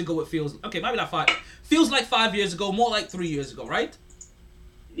 years ago, it feels. Okay, maybe not 5. Feels like 5 years ago, more like 3 years ago, right?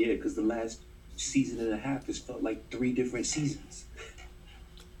 Yeah, because the last season and a half has felt like 3 different seasons.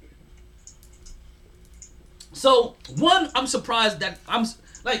 So, one, I'm surprised that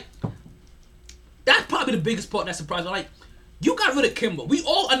that's probably the biggest part that surprised me. Like, you got rid of Kemba. We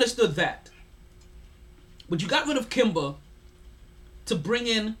all understood that. But you got rid of Kemba to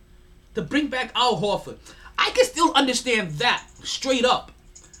bring back Al Horford. I can still understand that straight up.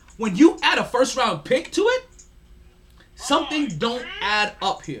 When you add a first round pick to it, something don't add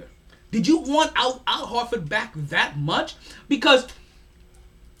up here. Did you want Al Horford back that much? Because,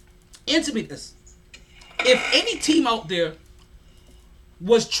 answer me this. If any team out there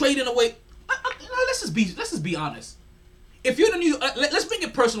was trading away, let's just be honest. If you're the New, let's bring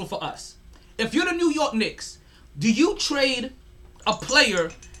it personal for us. If you're the New York Knicks, do you trade a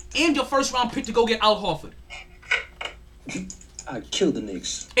player and your first round pick to go get Al Horford? I'd kill the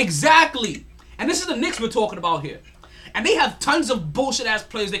Knicks. Exactly. And this is the Knicks we're talking about here. And they have tons of bullshit ass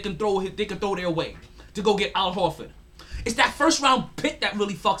players they can throw their way to go get Al Horford. It's that first round pick that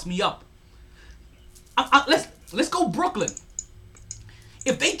really fucks me up. Let's go Brooklyn.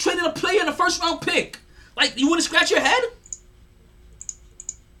 If they traded a player in the first round pick, like, you wouldn't scratch your head?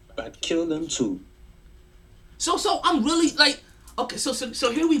 I'd kill them too. So I'm really like, okay,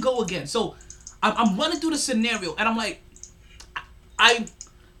 so here we go again. So I'm running through the scenario and I'm like,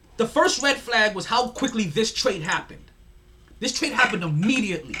 the first red flag was how quickly this trade happened. This trade happened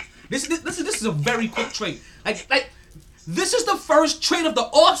immediately. This is a very quick trade. Like this is the first trade of the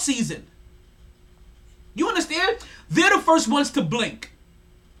off season. You understand? They're the first ones to blink.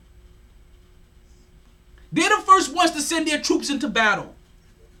 They're the first ones to send their troops into battle.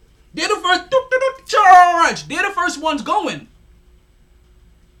 They're the first charge. They're the first ones going.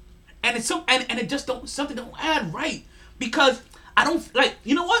 And it just something don't add right, because I don't like,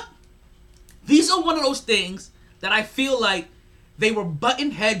 you know what? These are one of those things that I feel like they were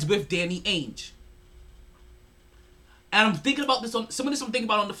butting heads with Danny Ainge. And I'm thinking about this on some of this. I'm thinking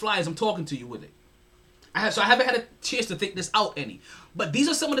about on the fly as I'm talking to you with it. I haven't had a chance to think this out any. But these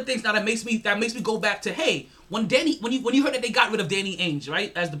are some of the things that makes me go back to, hey, when you heard that they got rid of Danny Ainge,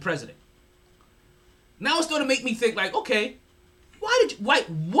 right, as the president. Now it's starting to make me think like, okay,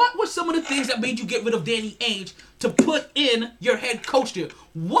 what were some of the things that made you get rid of Danny Ainge to put in your head coach there?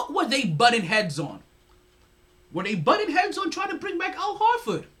 What were they butting heads on? Were they butting heads on trying to bring back Al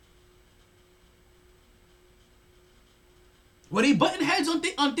Horford? Were they butting heads on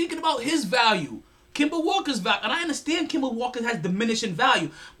thinking about his value? Kemba Walker's value, and I understand Kemba Walker has diminishing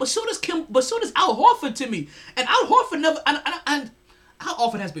value, but so does Al Horford to me. And Al Horford never, and Al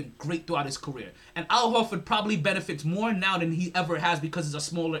Horford has been great throughout his career, and Al Horford probably benefits more now than he ever has because it's a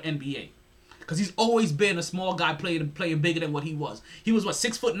smaller NBA. Because he's always been a small guy playing bigger than what he was. He was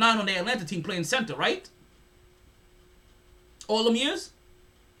 6'9" on the Atlanta team playing center, right? All them years,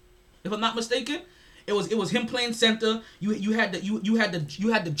 if I'm not mistaken. It was him playing center. You had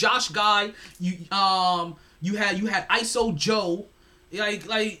the Josh guy. You had ISO Joe. He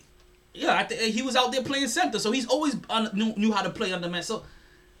was out there playing center. So he's always knew how to play under man. So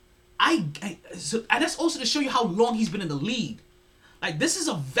and that's also to show you how long he's been in the league. Like, this is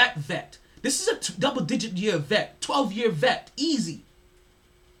a vet. This is a double-digit year vet, 12-year vet, easy.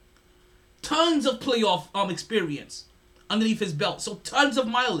 Tons of playoff experience underneath his belt, so tons of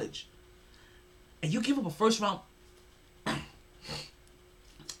mileage. And you give up a first round.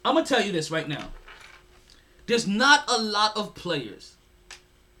 I'm gonna tell you this right now. There's not a lot of players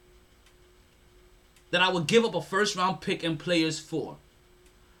that I would give up a first round pick and players for.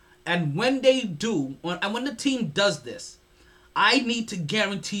 And when they do, and when the team does this, I need to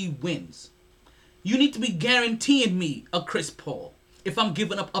guarantee wins. You need to be guaranteeing me a Chris Paul if I'm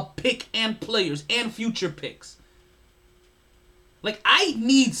giving up a pick and players and future picks. Like, I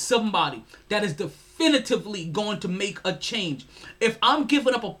need somebody that is definitively going to make a change. If I'm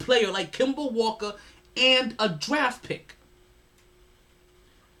giving up a player like Kemba Walker and a draft pick,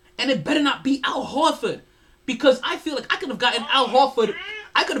 and it better not be Al Horford, because I feel like I could have gotten Al Horford.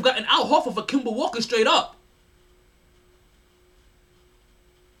 I could have gotten Al Horford for Kemba Walker straight up.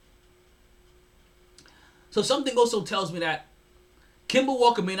 So something also tells me that Kemba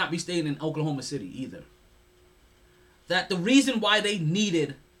Walker may not be staying in Oklahoma City either. That the reason why they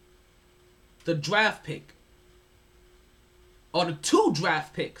needed the draft pick, or the 2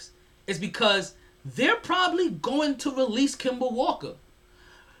 draft picks, is because they're probably going to release Kemba Walker.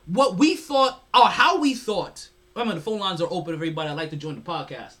 What we thought, or how we thought, I mean, the phone lines are open, everybody. I'd like to join the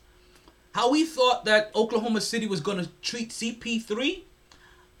podcast. How we thought that Oklahoma City was going to treat CP3,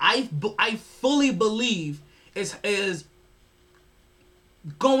 I fully believe is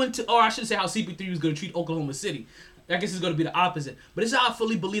going to, or I shouldn't say how CP3 was going to treat Oklahoma City. I guess it's going to be the opposite. But this is how I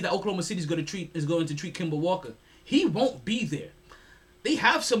fully believe that Oklahoma City is going to treat Kemba Walker. He won't be there. They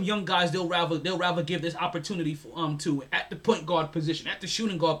have some young guys they'll rather give this opportunity to at the point guard position, at the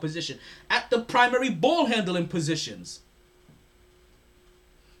shooting guard position, at the primary ball handling positions.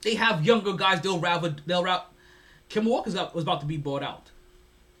 They have younger guys they'll rather Kemba Walker was about to be bought out.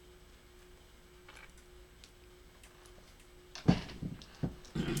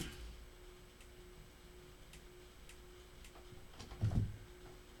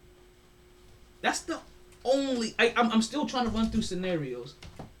 That's the only... I'm still trying to run through scenarios.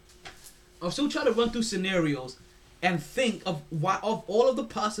 And think of all of the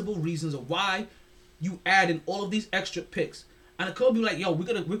possible reasons of why you add in all of these extra picks. And it could be like, yo, we're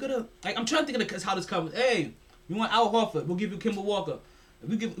gonna like, I'm trying to think of how this comes. Hey, you want Al Horford? We'll give you Kemba Walker.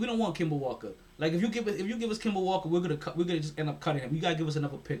 We don't want Kemba Walker. Like, if you give us Kemba Walker, we're gonna just end up cutting him. You gotta give us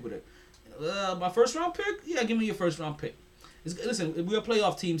another pick with it. My first round pick? Yeah, give me your first round pick. Listen, we're a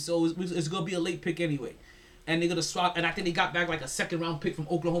playoff team, so it's going to be a late pick anyway. And they're going to swap, and I think they got back like a second round pick from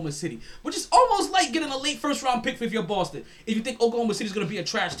Oklahoma City, which is almost like getting a late first round pick if you're Boston, if you think Oklahoma City is going to be a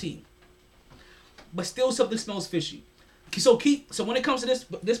trash team. But still something smells fishy. So when it comes to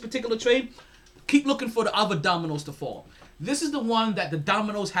this particular trade, keep looking for the other dominoes to fall. This is the one that the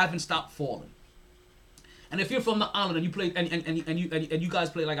dominoes haven't stopped falling. And if you're from the island and you play and you guys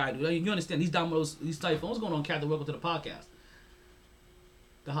play like I do, you understand these dominoes, these typhoons. What's going on, Captain? Welcome to the podcast.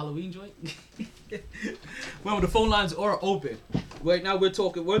 The Halloween joint. Well, the phone lines are open. Right now we're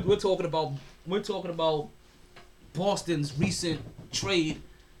talking about Boston's recent trade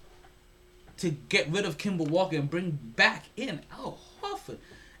to get rid of Kemba Walker and bring back in Al Horford.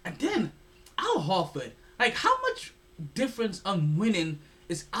 And then Al Horford, like, how much difference on winning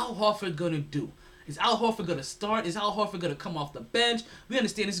is Al Horford gonna do? Is Al Horford going to start? Is Al Horford going to come off the bench? We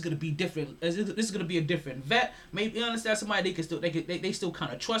understand this is going to be different. This is going to be a different vet. Maybe you understand somebody they still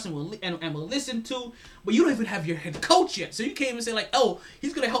kind of trust and will listen to. But you don't even have your head coach yet, so you can't even say like, oh,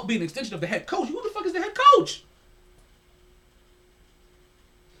 he's going to help be an extension of the head coach. Who the fuck is the head coach?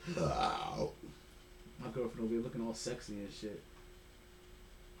 Wow. My girlfriend over here looking all sexy and shit.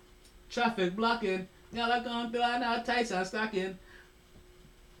 Traffic blocking. Y'all like going through our tights on stocking.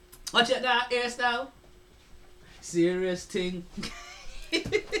 Watch out that hairstyle. Serious thing.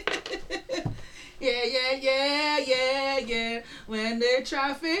 Yeah. When the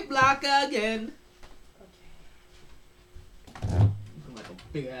traffic block again. Okay. Looking like a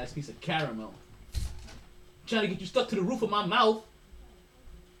big ass piece of caramel. Trying to get you stuck to the roof of my mouth.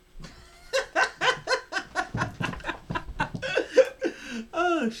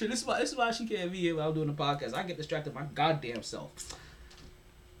 Oh shit! This is why she can't be here while I'm doing the podcast. I get distracted my goddamn self.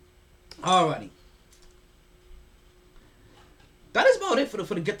 Alrighty. That is about it for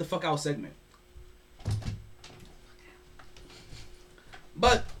the get the fuck out segment.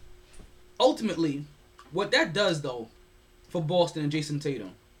 But ultimately, what that does though, for Boston and Jason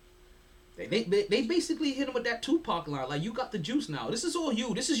Tatum, they basically hit him with that Tupac line. Like, you got the juice now. This is all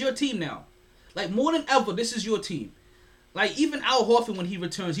you. This is your team now. Like, more than ever, this is your team. Like, even Al Horford, when he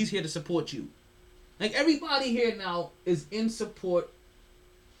returns, he's here to support you. Like, everybody here now is in support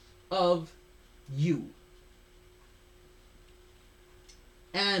of you.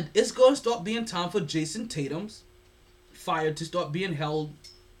 And it's going to start being time for Jason Tatum's fire to start being held,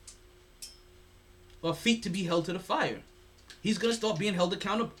 or feet to be held to the fire. He's going to start being held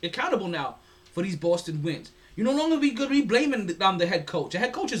accountable now for these Boston wins. You no longer be going to be blaming the head coach. The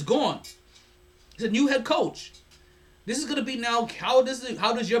head coach is gone. It's a new head coach. This is going to be now, how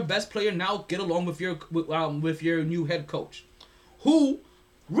does your best player now get along with your new head coach, who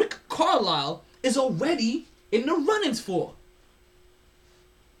Rick Carlisle is already in the run-ins for.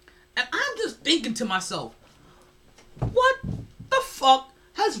 And I'm just thinking to myself, what the fuck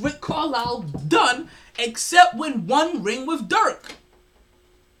has Rick Carlisle done except win one ring with Dirk?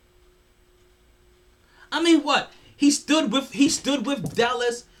 I mean, what? He stood with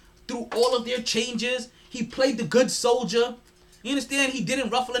Dallas through all of their changes. He played the good soldier. You understand? He didn't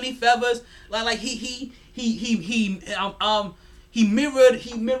ruffle any feathers. Like he mirrored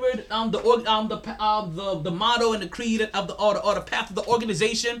the motto and the creed of the path of the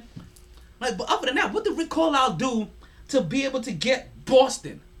organization. Like, but other than that, what did Rick Carlisle do to be able to get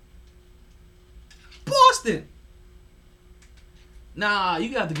Boston? Boston. Nah,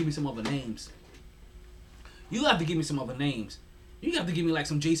 you got to give me some other names. You have to give me some other names. You have to give me like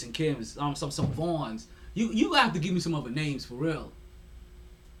some Jason Kim's, some Vaughns. You have to give me some other names for real.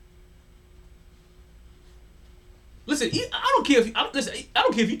 Listen, I don't care if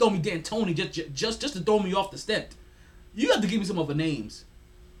you throw me D'Antoni just to throw me off the step. You have to give me some other names.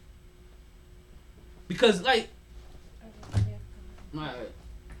 Because like,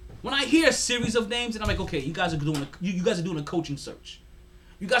 when I hear a series of names and I'm like, okay, you guys are doing a coaching search.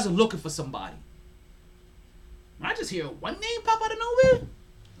 You guys are looking for somebody. When I just hear one name pop out of nowhere,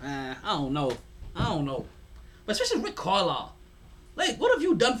 I don't know. But especially Rick Carlisle. Like, what have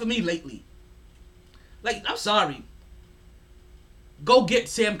you done for me lately? Like, I'm sorry. Go get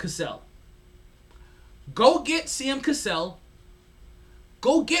Sam Cassell. Go get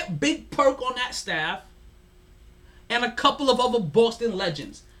Big Perk on that staff, and a couple of other Boston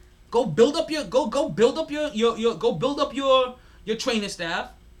legends. Go build up your training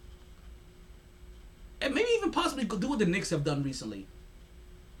staff, and maybe even possibly go do what the Knicks have done recently.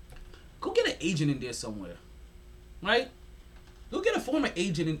 Go get an agent in there somewhere, right? Go get a former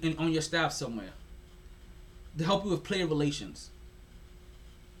agent on your staff somewhere to help you with player relations.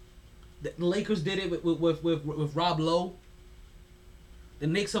 The Lakers did it with Rob Lowe. The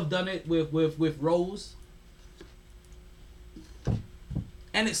Knicks have done it with Rose.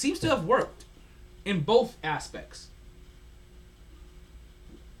 And it seems to have worked in both aspects.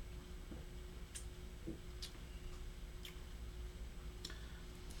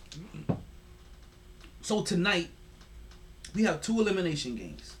 So tonight, we have 2 elimination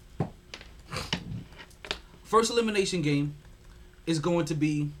games. First elimination game is going to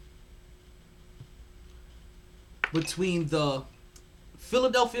be between the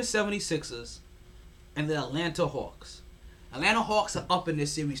Philadelphia 76ers and the Atlanta Hawks. Atlanta Hawks are up in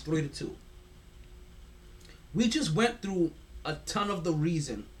this series 3-2. We just went through a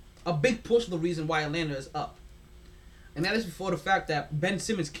big portion of the reason why Atlanta is up. And that is before the fact that Ben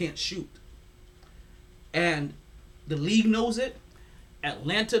Simmons can't shoot. And the league knows it,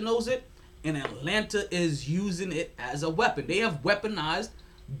 Atlanta knows it, and Atlanta is using it as a weapon. They have weaponized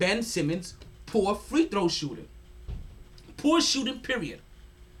Ben Simmons' poor free throw shooting. Poor shooting, period.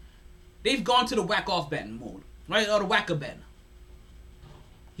 They've gone to the whack-off Ben mode, right? Or the whack-a-Ben.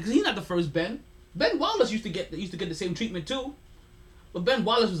 Because he's not the first Ben. Ben Wallace used to get the same treatment too. But Ben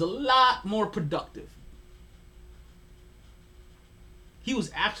Wallace was a lot more productive. He was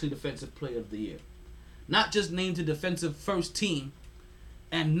actually Defensive Player of the Year. Not just named to defensive first team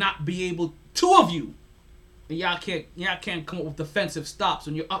and not be able, 2 of you, and y'all can't come up with defensive stops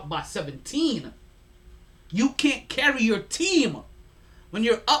when you're up by 17. You can't carry your team when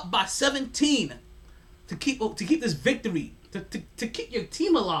you're up by 17 to keep this victory, to keep your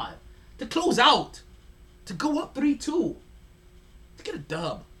team alive, to close out, to go up 3-2, to get a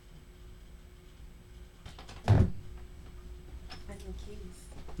dub. I think keys.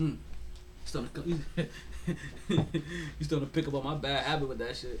 You starting to pick up on my bad habit with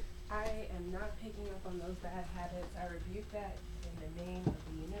that shit. I am not picking up on those bad habits. I rebuke that in the name of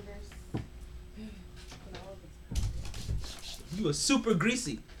the universe. And all of its power. You are super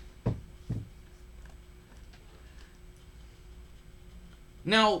greasy.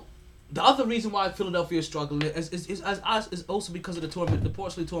 Now, the other reason why Philadelphia is struggling is also because of the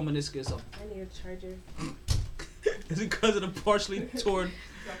partially torn meniscus of. I need a charger. It's because of the partially torn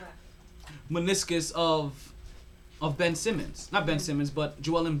meniscus of Ben Simmons. Not Ben Simmons, but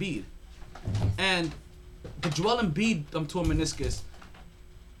Joel Embiid. And the Joel Embiid torn meniscus,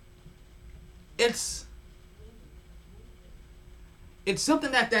 it's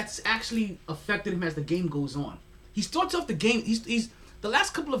something that's actually affected him as the game goes on. He starts off the game, he's the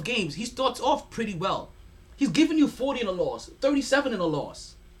last couple of games, he starts off pretty well. He's giving you 40 in a loss, 37 in a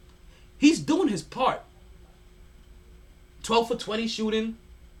loss. He's doing his part. 12 for 20 shooting,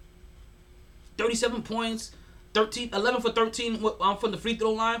 37 points, 11 for 13 from the free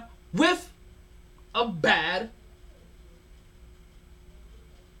throw line with a bad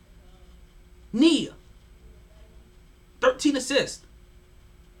knee. 13 assists.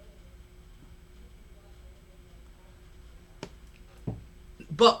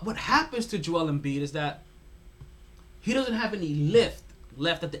 But what happens to Joel Embiid is that he doesn't have any lift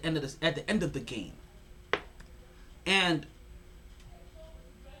left at the end of the game. And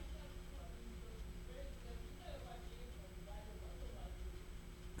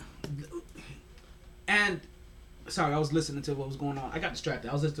sorry, I was listening to what was going on. I got distracted.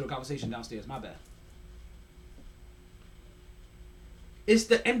 I was listening to a conversation downstairs. My bad. It's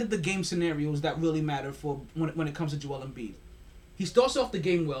the end of the game scenarios that really matter for when it comes to Joel Embiid. He starts off the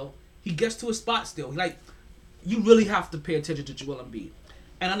game well. He gets to a spot still. Like, you really have to pay attention to Joel Embiid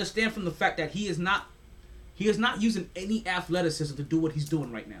and understand from the fact that he is not using any athleticism to do what he's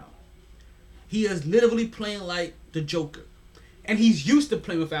doing right now. He is literally playing like the Joker. And he's used to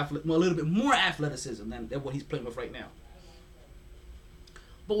playing with a little bit more athleticism than what he's playing with right now.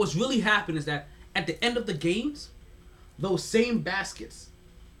 But what's really happened is that at the end of the games, those same baskets,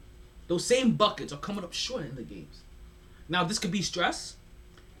 those same buckets are coming up short in the games. Now, this could be stress,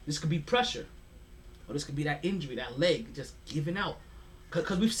 this could be pressure, or this could be that injury, that leg just giving out.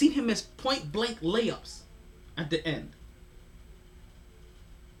 Because we've seen him miss point-blank layups at the end.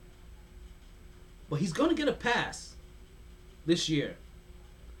 But he's going to get a pass this year,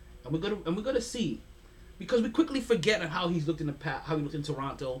 and we're gonna see, because we quickly forget how he's looked in the past, how he looked in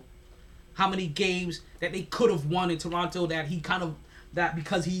Toronto, how many games that they could have won in Toronto that he kind of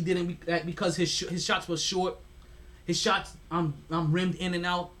because he didn't because his shots were short, his shots rimmed in and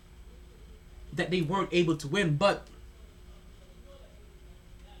out, that they weren't able to win. But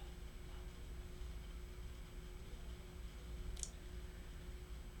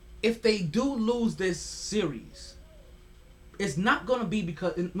if they do lose this series, it's not going to be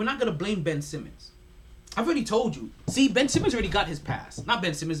because we're not going to blame Ben Simmons. I've already told you. See, Ben Simmons already got his pass. Not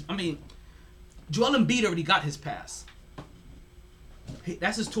Ben Simmons. I mean, Joel Embiid already got his pass.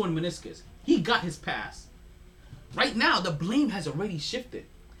 That's his torn meniscus. He got his pass. Right now, the blame has already shifted.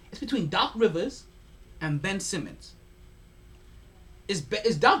 It's between Doc Rivers and Ben Simmons. Is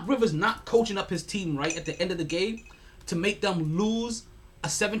Doc Rivers not coaching up his team right at the end of the game to make them lose a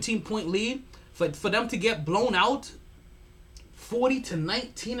 17-point lead? For them to get blown out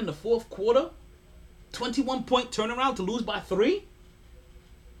 40-19 in the fourth quarter? 21-point turnaround to lose by 3?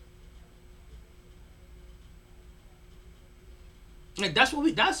 Like, that's what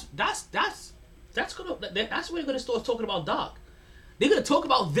we're gonna start talking about Doc. They're gonna talk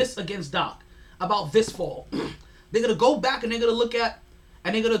about this against Doc, about this fall. They're gonna go back and they're gonna look at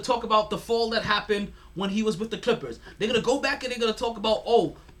and they're gonna talk about the fall that happened when he was with the Clippers. They're gonna go back and they're gonna talk about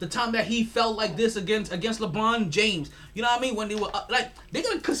the time that he felt like this against LeBron James. You know what I mean? When they were they're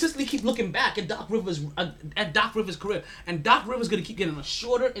gonna consistently keep looking back at Doc Rivers' career, and Doc Rivers gonna keep getting a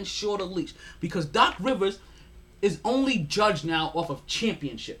shorter and shorter leash because Doc Rivers is only judged now off of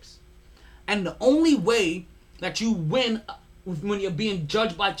championships, and the only way that you win when you're being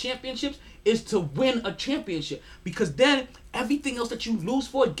judged by championships is to win a championship, because then everything else that you lose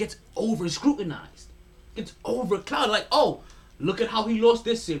for gets over scrutinized, gets over clouded. Like, look at how he lost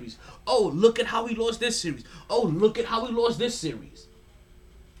this series. Look at how he lost this series. Look at how he lost this series.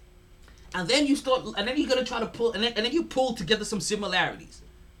 And then you're gonna try to pull, and then you pull together some similarities.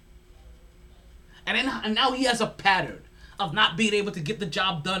 And now he has a pattern of not being able to get the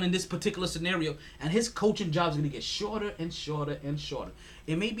job done in this particular scenario, and his coaching job is going to get shorter and shorter and shorter.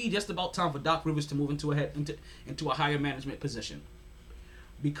 It may be just about time for Doc Rivers to move into a higher management position,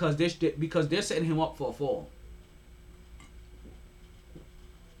 because they're setting him up for a fall.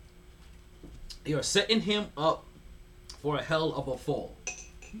 They are setting him up for a hell of a fall.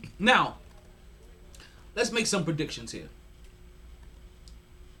 Now, let's make some predictions here.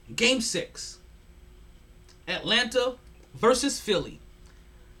 Game 6. Atlanta versus Philly.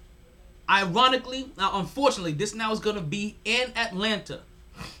 Ironically, unfortunately, this now is going to be in Atlanta.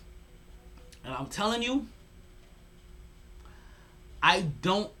 And I'm telling you, I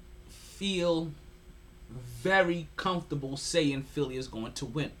don't feel very comfortable saying Philly is going to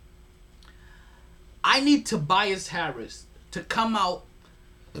win. I need Tobias Harris to come out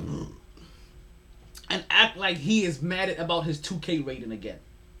and act like he is mad about his 2K rating again.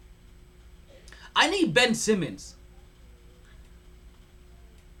 I need Ben Simmons.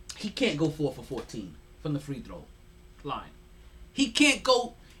 He can't go 4 for 14 from the free throw line. He can't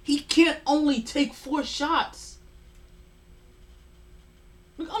only take 4 shots.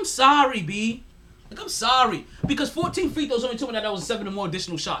 Look, I'm sorry, B. Like, I'm sorry. Because 14 free throws only told me that was 7 or more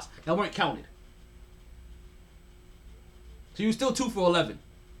additional shots that weren't counted. So you were still 2 for 11.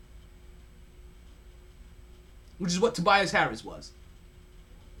 Which is what Tobias Harris was.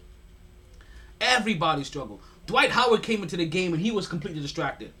 Everybody struggled. Dwight Howard came into the game and he was completely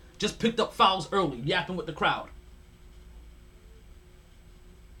distracted. Just picked up fouls early, yapping with the crowd.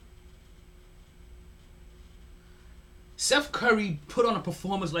 Seth Curry put on a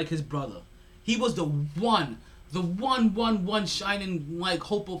performance like his brother. He was the one shining like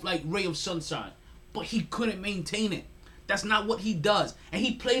hope of like ray of sunshine. But he couldn't maintain it. That's not what he does. And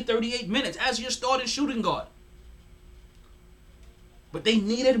he played 38 minutes as your starting shooting guard. But they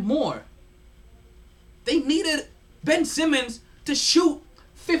needed more. They needed Ben Simmons to shoot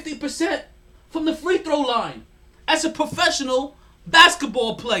 50% from the free throw line as a professional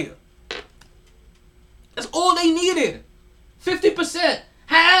basketball player. That's all they needed. 50%.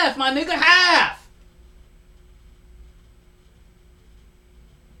 Half, my nigga, half.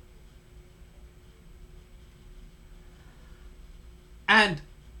 And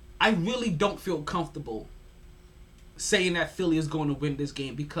I really don't feel comfortable saying that Philly is going to win this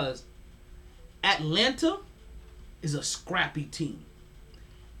game because Atlanta is a scrappy team.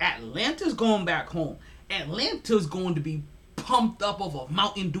 Atlanta's going back home. Atlanta's going to be pumped up of a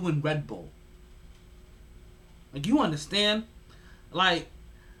Mountain Dew and Red Bull. Like, you understand? Like,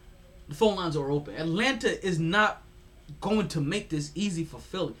 the phone lines are open. Atlanta is not going to make this easy for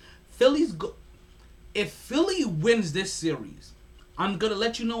Philly. If Philly wins this series, I'm gonna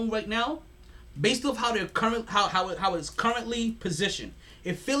let you know right now, based off how they're how it's currently positioned.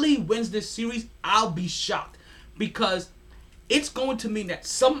 If Philly wins this series, I'll be shocked because it's going to mean that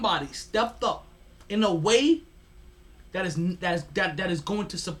somebody stepped up in a way that is going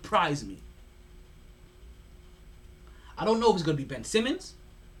to surprise me. I don't know if it's gonna be Ben Simmons.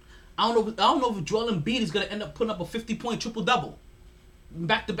 I don't know if Joel Embiid is gonna end up putting up a 50-point triple-double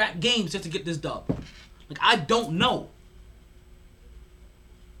back-to-back games just to get this dub. Like, I don't know.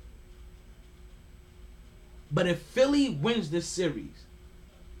 But if Philly wins this series,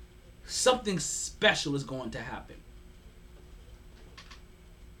 something special is going to happen.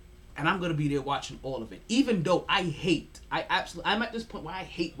 And I'm going to be there watching all of it. Even though I'm at this point where I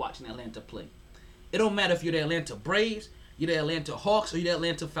hate watching Atlanta play. It don't matter if you're the Atlanta Braves, you're the Atlanta Hawks, or you're the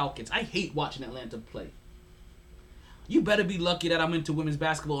Atlanta Falcons. I hate watching Atlanta play. You better be lucky that I'm into women's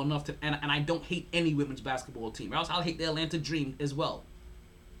basketball enough to, and I don't hate any women's basketball team, or else I'll hate the Atlanta Dream as well.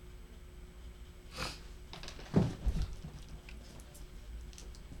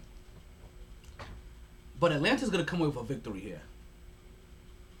 But Atlanta's going to come away with a victory here.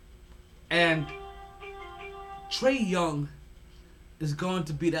 And Trae Young is going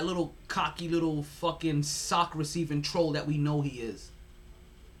to be that little cocky little fucking sock receiving troll that we know he is.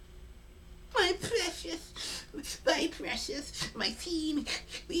 My precious, my team,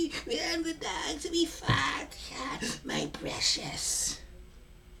 we underdogs, we fought, my precious.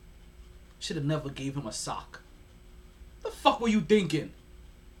 Should have never gave him a sock. The fuck were you thinking?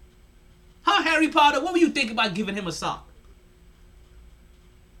 Huh, Harry Potter? What were you thinking about giving him a sock?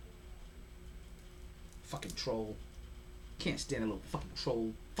 Fucking troll. Can't stand a little fucking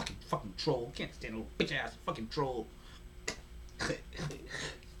troll. Fucking troll. Can't stand a little bitch ass fucking troll.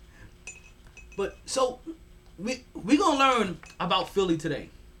 But, so, we gonna learn about Philly today.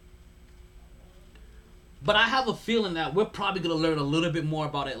 But I have a feeling that we're probably gonna learn a little bit more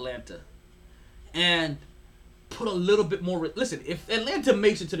about Atlanta. And put a little bit more... Listen, if Atlanta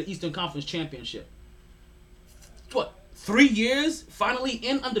makes it to the Eastern Conference Championship, what, 3 years finally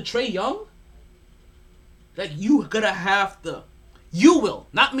in under Trae Young? Like, you gonna have to... You will,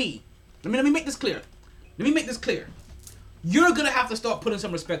 not me. Let me make this clear. You're gonna have to start putting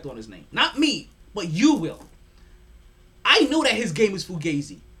some respect on his name. Not me, but you will. I know that his game is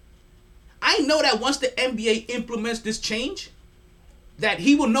fugazi. I know that once the NBA implements this change, that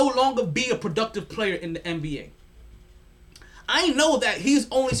he will no longer be a productive player in the NBA. I know that he's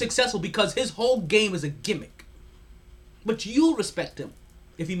only successful because his whole game is a gimmick. But you'll respect him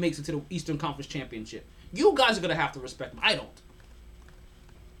if he makes it to the Eastern Conference Championship. You guys are going to have to respect him. I don't.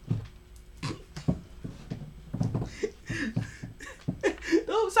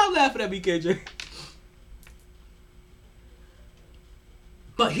 Don't stop laughing at me, KJ.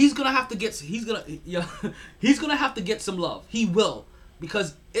 But he's gonna have to get some love. He will.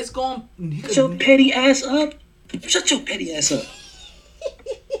 because it's going. Shut your petty ass up. Shut your petty ass up.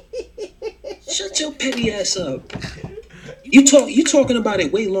 Shut your petty ass up. You talking about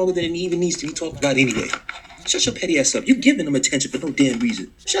it way longer than it even needs to be talked about anyway. Shut your petty ass up. You giving him attention for no damn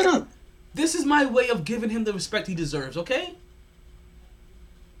reason. Shut up. This is my way of giving him the respect he deserves. Okay.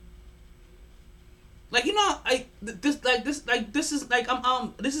 Like, you know, this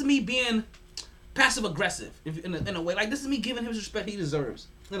is me being passive aggressive in a way. Like, this is me giving him the respect he deserves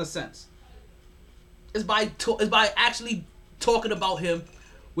in a sense. It's by actually talking about him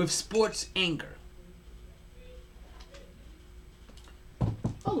with sports anger.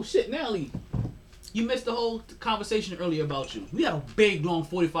 Oh shit, Nelly, you missed the whole conversation earlier about you. We had a big, long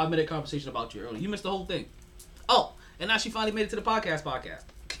 45-minute conversation about you earlier. You missed the whole thing. Oh, and now she finally made it to the podcast.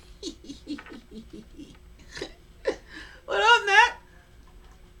 What up, Nat?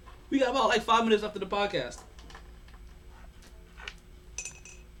 We got about like 5 minutes after the podcast.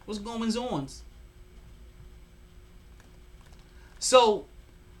 What's going on? So,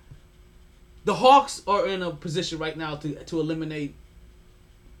 the Hawks are in a position right now to eliminate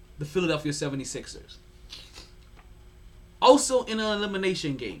the Philadelphia 76ers. Also in an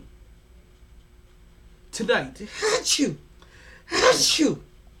elimination game. Tonight. Achoo!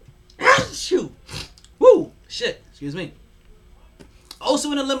 Woo! Shit. Excuse me.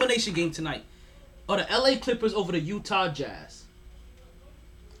 Also an elimination game tonight are the LA Clippers over the Utah Jazz.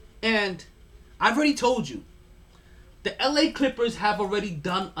 And I've already told you, the LA Clippers have already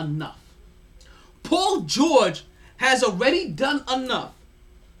done enough. Paul George has already done enough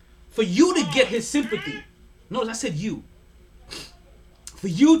for you to get his sympathy. Notice I said you. For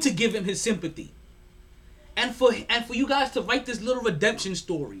you to give him his sympathy. And for you guys to write this little redemption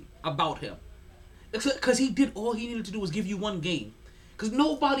story about him. Because he did all he needed to do was give you one game. Because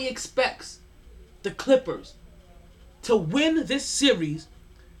nobody expects the Clippers to win this series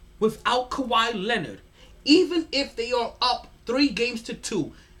without Kawhi Leonard. Even if they are up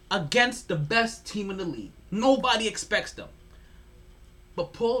 3-2 against the best team in the league. Nobody expects them.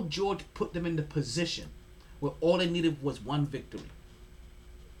 But Paul George put them in the position where all they needed was one victory.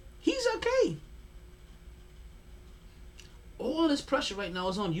 He's okay. All this pressure right now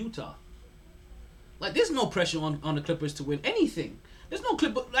is on Utah. Like, there's no pressure on the Clippers to win anything. There's no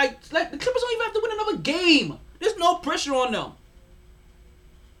Clipper, like the Clippers don't even have to win another game. There's no pressure on them.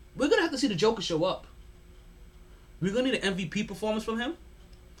 We're gonna have to see the Joker show up. We're gonna need an MVP performance from him.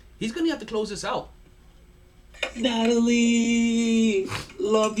 He's gonna have to close this out. Natalie,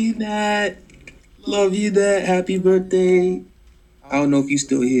 love you, Nat. Love you, Nat. Happy birthday. I don't know if you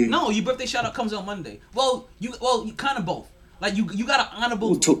still here. No, your birthday shout out comes on Monday. Well, you kind of both. Like you got an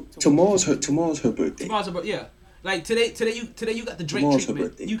honorable. Tomorrow's her birthday. Tomorrow's her birthday. Yeah. Like today you got the Drake Tomorrow's treatment. Her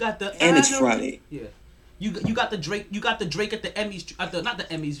birthday. You got the and it's Friday. Yeah. You got the Drake. You got the Drake at the Emmys. Not the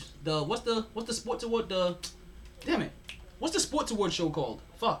Emmys. The what's the sports award? Damn it. What's the sports award show called?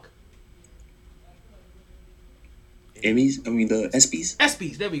 Fuck. Emmys? I mean the ESPYs?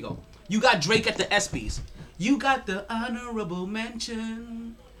 ESPYs. There we go. You got Drake at the ESPYs. You got the honorable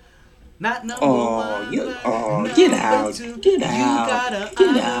mention. Not number one. Get out. Two. Get out. You got an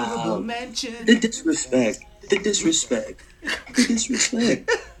Get honorable out. mention. The disrespect.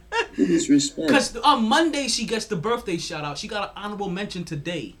 Because on Monday she gets the birthday shout out. She got an honorable mention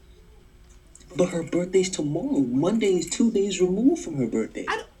today. But her birthday's tomorrow. Monday is 2 days removed from her birthday.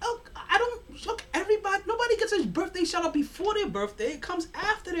 I don't look, everybody, nobody gets a birthday shout out before their birthday. It comes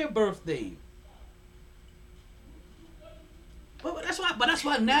after their birthday. But that's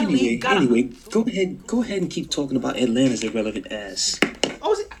why Natalie Anyway, go ahead and keep talking about Atlanta's irrelevant ass.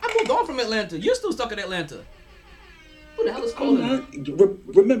 I moved on from Atlanta. You're still stuck in Atlanta. Who the hell is calling?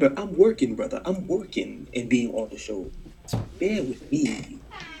 Remember, I'm working, brother. I'm working and being on the show. Bear with me.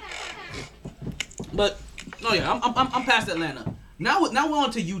 But no, yeah, I'm past Atlanta. Now we're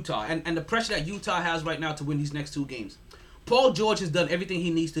on to Utah and the pressure that Utah has right now to win these next 2 games. Paul George has done everything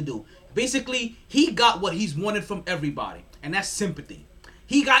he needs to do. Basically, he got what he's wanted from everybody, and that's sympathy.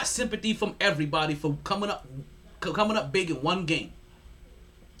 He got sympathy from everybody for coming up big in one game.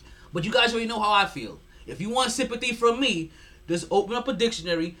 But you guys already know how I feel. If you want sympathy from me, just open up a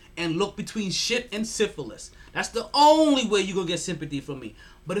dictionary and look between shit and syphilis. That's the only way you're going to get sympathy from me.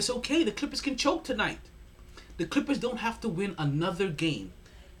 But it's okay. The Clippers can choke tonight. The Clippers don't have to win another game.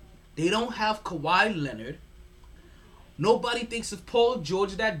 They don't have Kawhi Leonard. Nobody thinks of Paul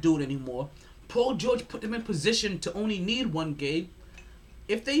George that dude anymore. Paul George put them in position to only need one game.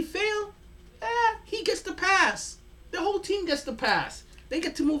 If they fail, he gets the pass. The whole team gets the pass. They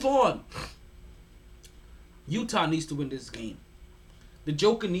get to move on. Utah needs to win this game. The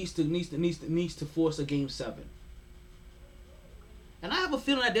Joker needs to force a game 7. and I have a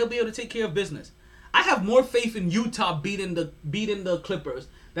feeling that they'll be able to take care of business. I have more faith in Utah beating the Clippers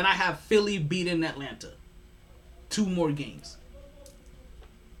than I have Philly beating Atlanta. 2 more games.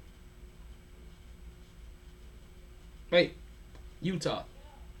 Wait, Utah.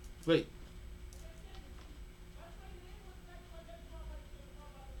 Wait.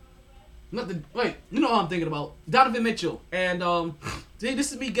 Nothing. Wait, you know what I'm thinking about? Donovan Mitchell and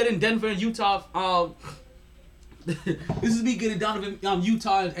this is me getting Denver and Utah. This is me getting Donovan,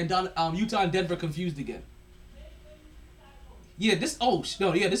 Utah and Denver confused again. Yeah, this. Oh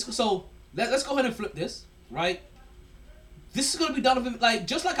no, yeah, this. So let's go ahead and flip this, right? This is gonna be Donovan, like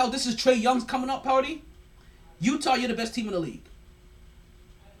just like how this is Trae Young's coming up party. Utah, you're the best team in the league.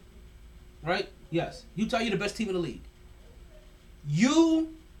 Right? Yes, Utah, you're the best team in the league.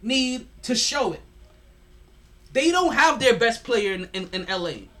 You need to show it. They don't have their best player in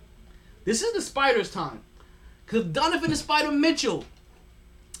LA. This is the Spiders' time. Because Donovan and Spider Mitchell,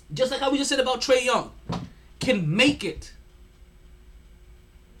 just like how we just said about Trae Young, can make it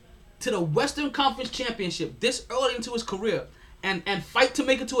to the Western Conference Championship this early into his career and fight to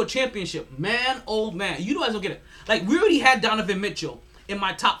make it to a championship. Man, oh man. You guys don't get it. Like, we already had Donovan Mitchell in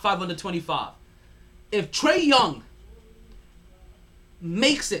my top 5 under 25. If Trae Young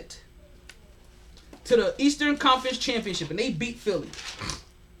makes it to the Eastern Conference Championship and they beat Philly,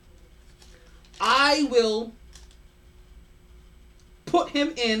 I will put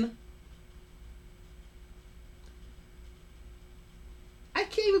him in. I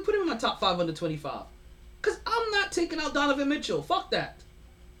can't even put him in my top 5 under 25. Because I'm not taking out Donovan Mitchell. Fuck that.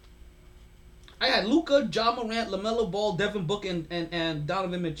 I had Luka, Ja Morant, LaMelo Ball, Devin Booker, and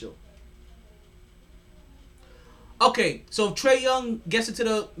Donovan Mitchell. Okay, so if Trae Young gets it to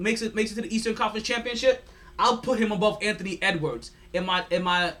the makes it to the Eastern Conference Championship, I'll put him above Anthony Edwards in my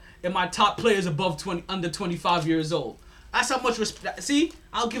top players above under 25 years old. That's how much respect. See,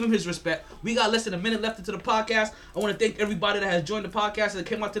 I'll give him his respect. We got less than a minute left into the podcast. I want to thank everybody that has joined the podcast that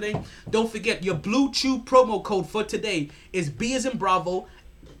came out today. Don't forget, your Blue Chew promo code for today is B as in Bravo,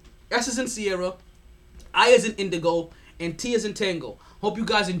 S as in Sierra, I as in Indigo, and T as in Tango. Hope you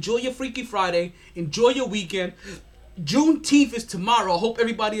guys enjoy your Freaky Friday. Enjoy your weekend. Juneteenth is tomorrow. Hope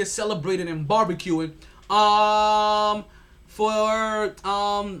everybody is celebrating and barbecuing. For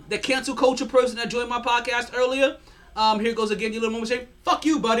the cancel culture person that joined my podcast earlier, here goes again, your little moment of shame. Fuck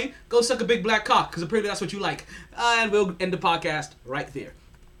you, buddy. Go suck a big black cock, because apparently that's what you like. And we'll end the podcast right there.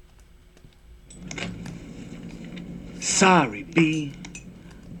 Sorry, B.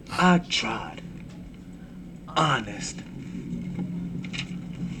 I tried. Honest.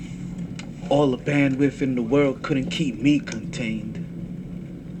 All the bandwidth in the world couldn't keep me contained.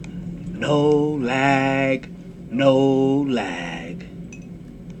 No lag, no lag.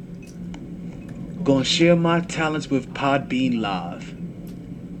 Gonna share my talents with Podbean Live.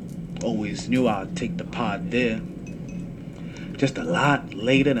 Always knew I'd take the pod there. Just a lot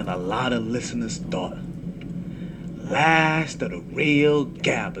later than a lot of listeners thought. Last of the real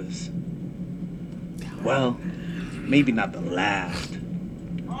gabbers. Well, maybe not the last.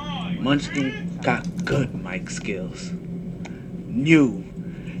 Munchkin got good mic skills. New,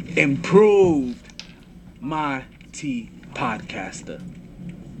 improved MyT podcaster.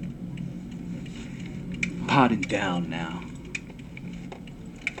 Potting down now.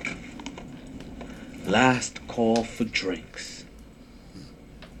 Last call for drinks.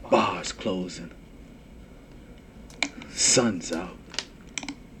 Bars closing. Sun's out.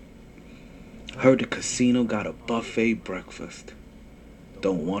 Heard the casino got a buffet breakfast.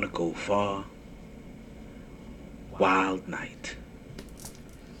 Don't want to go far. Wild night.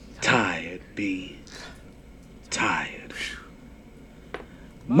 Tired, B. Tired.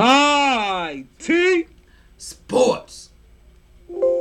 MyT Sports.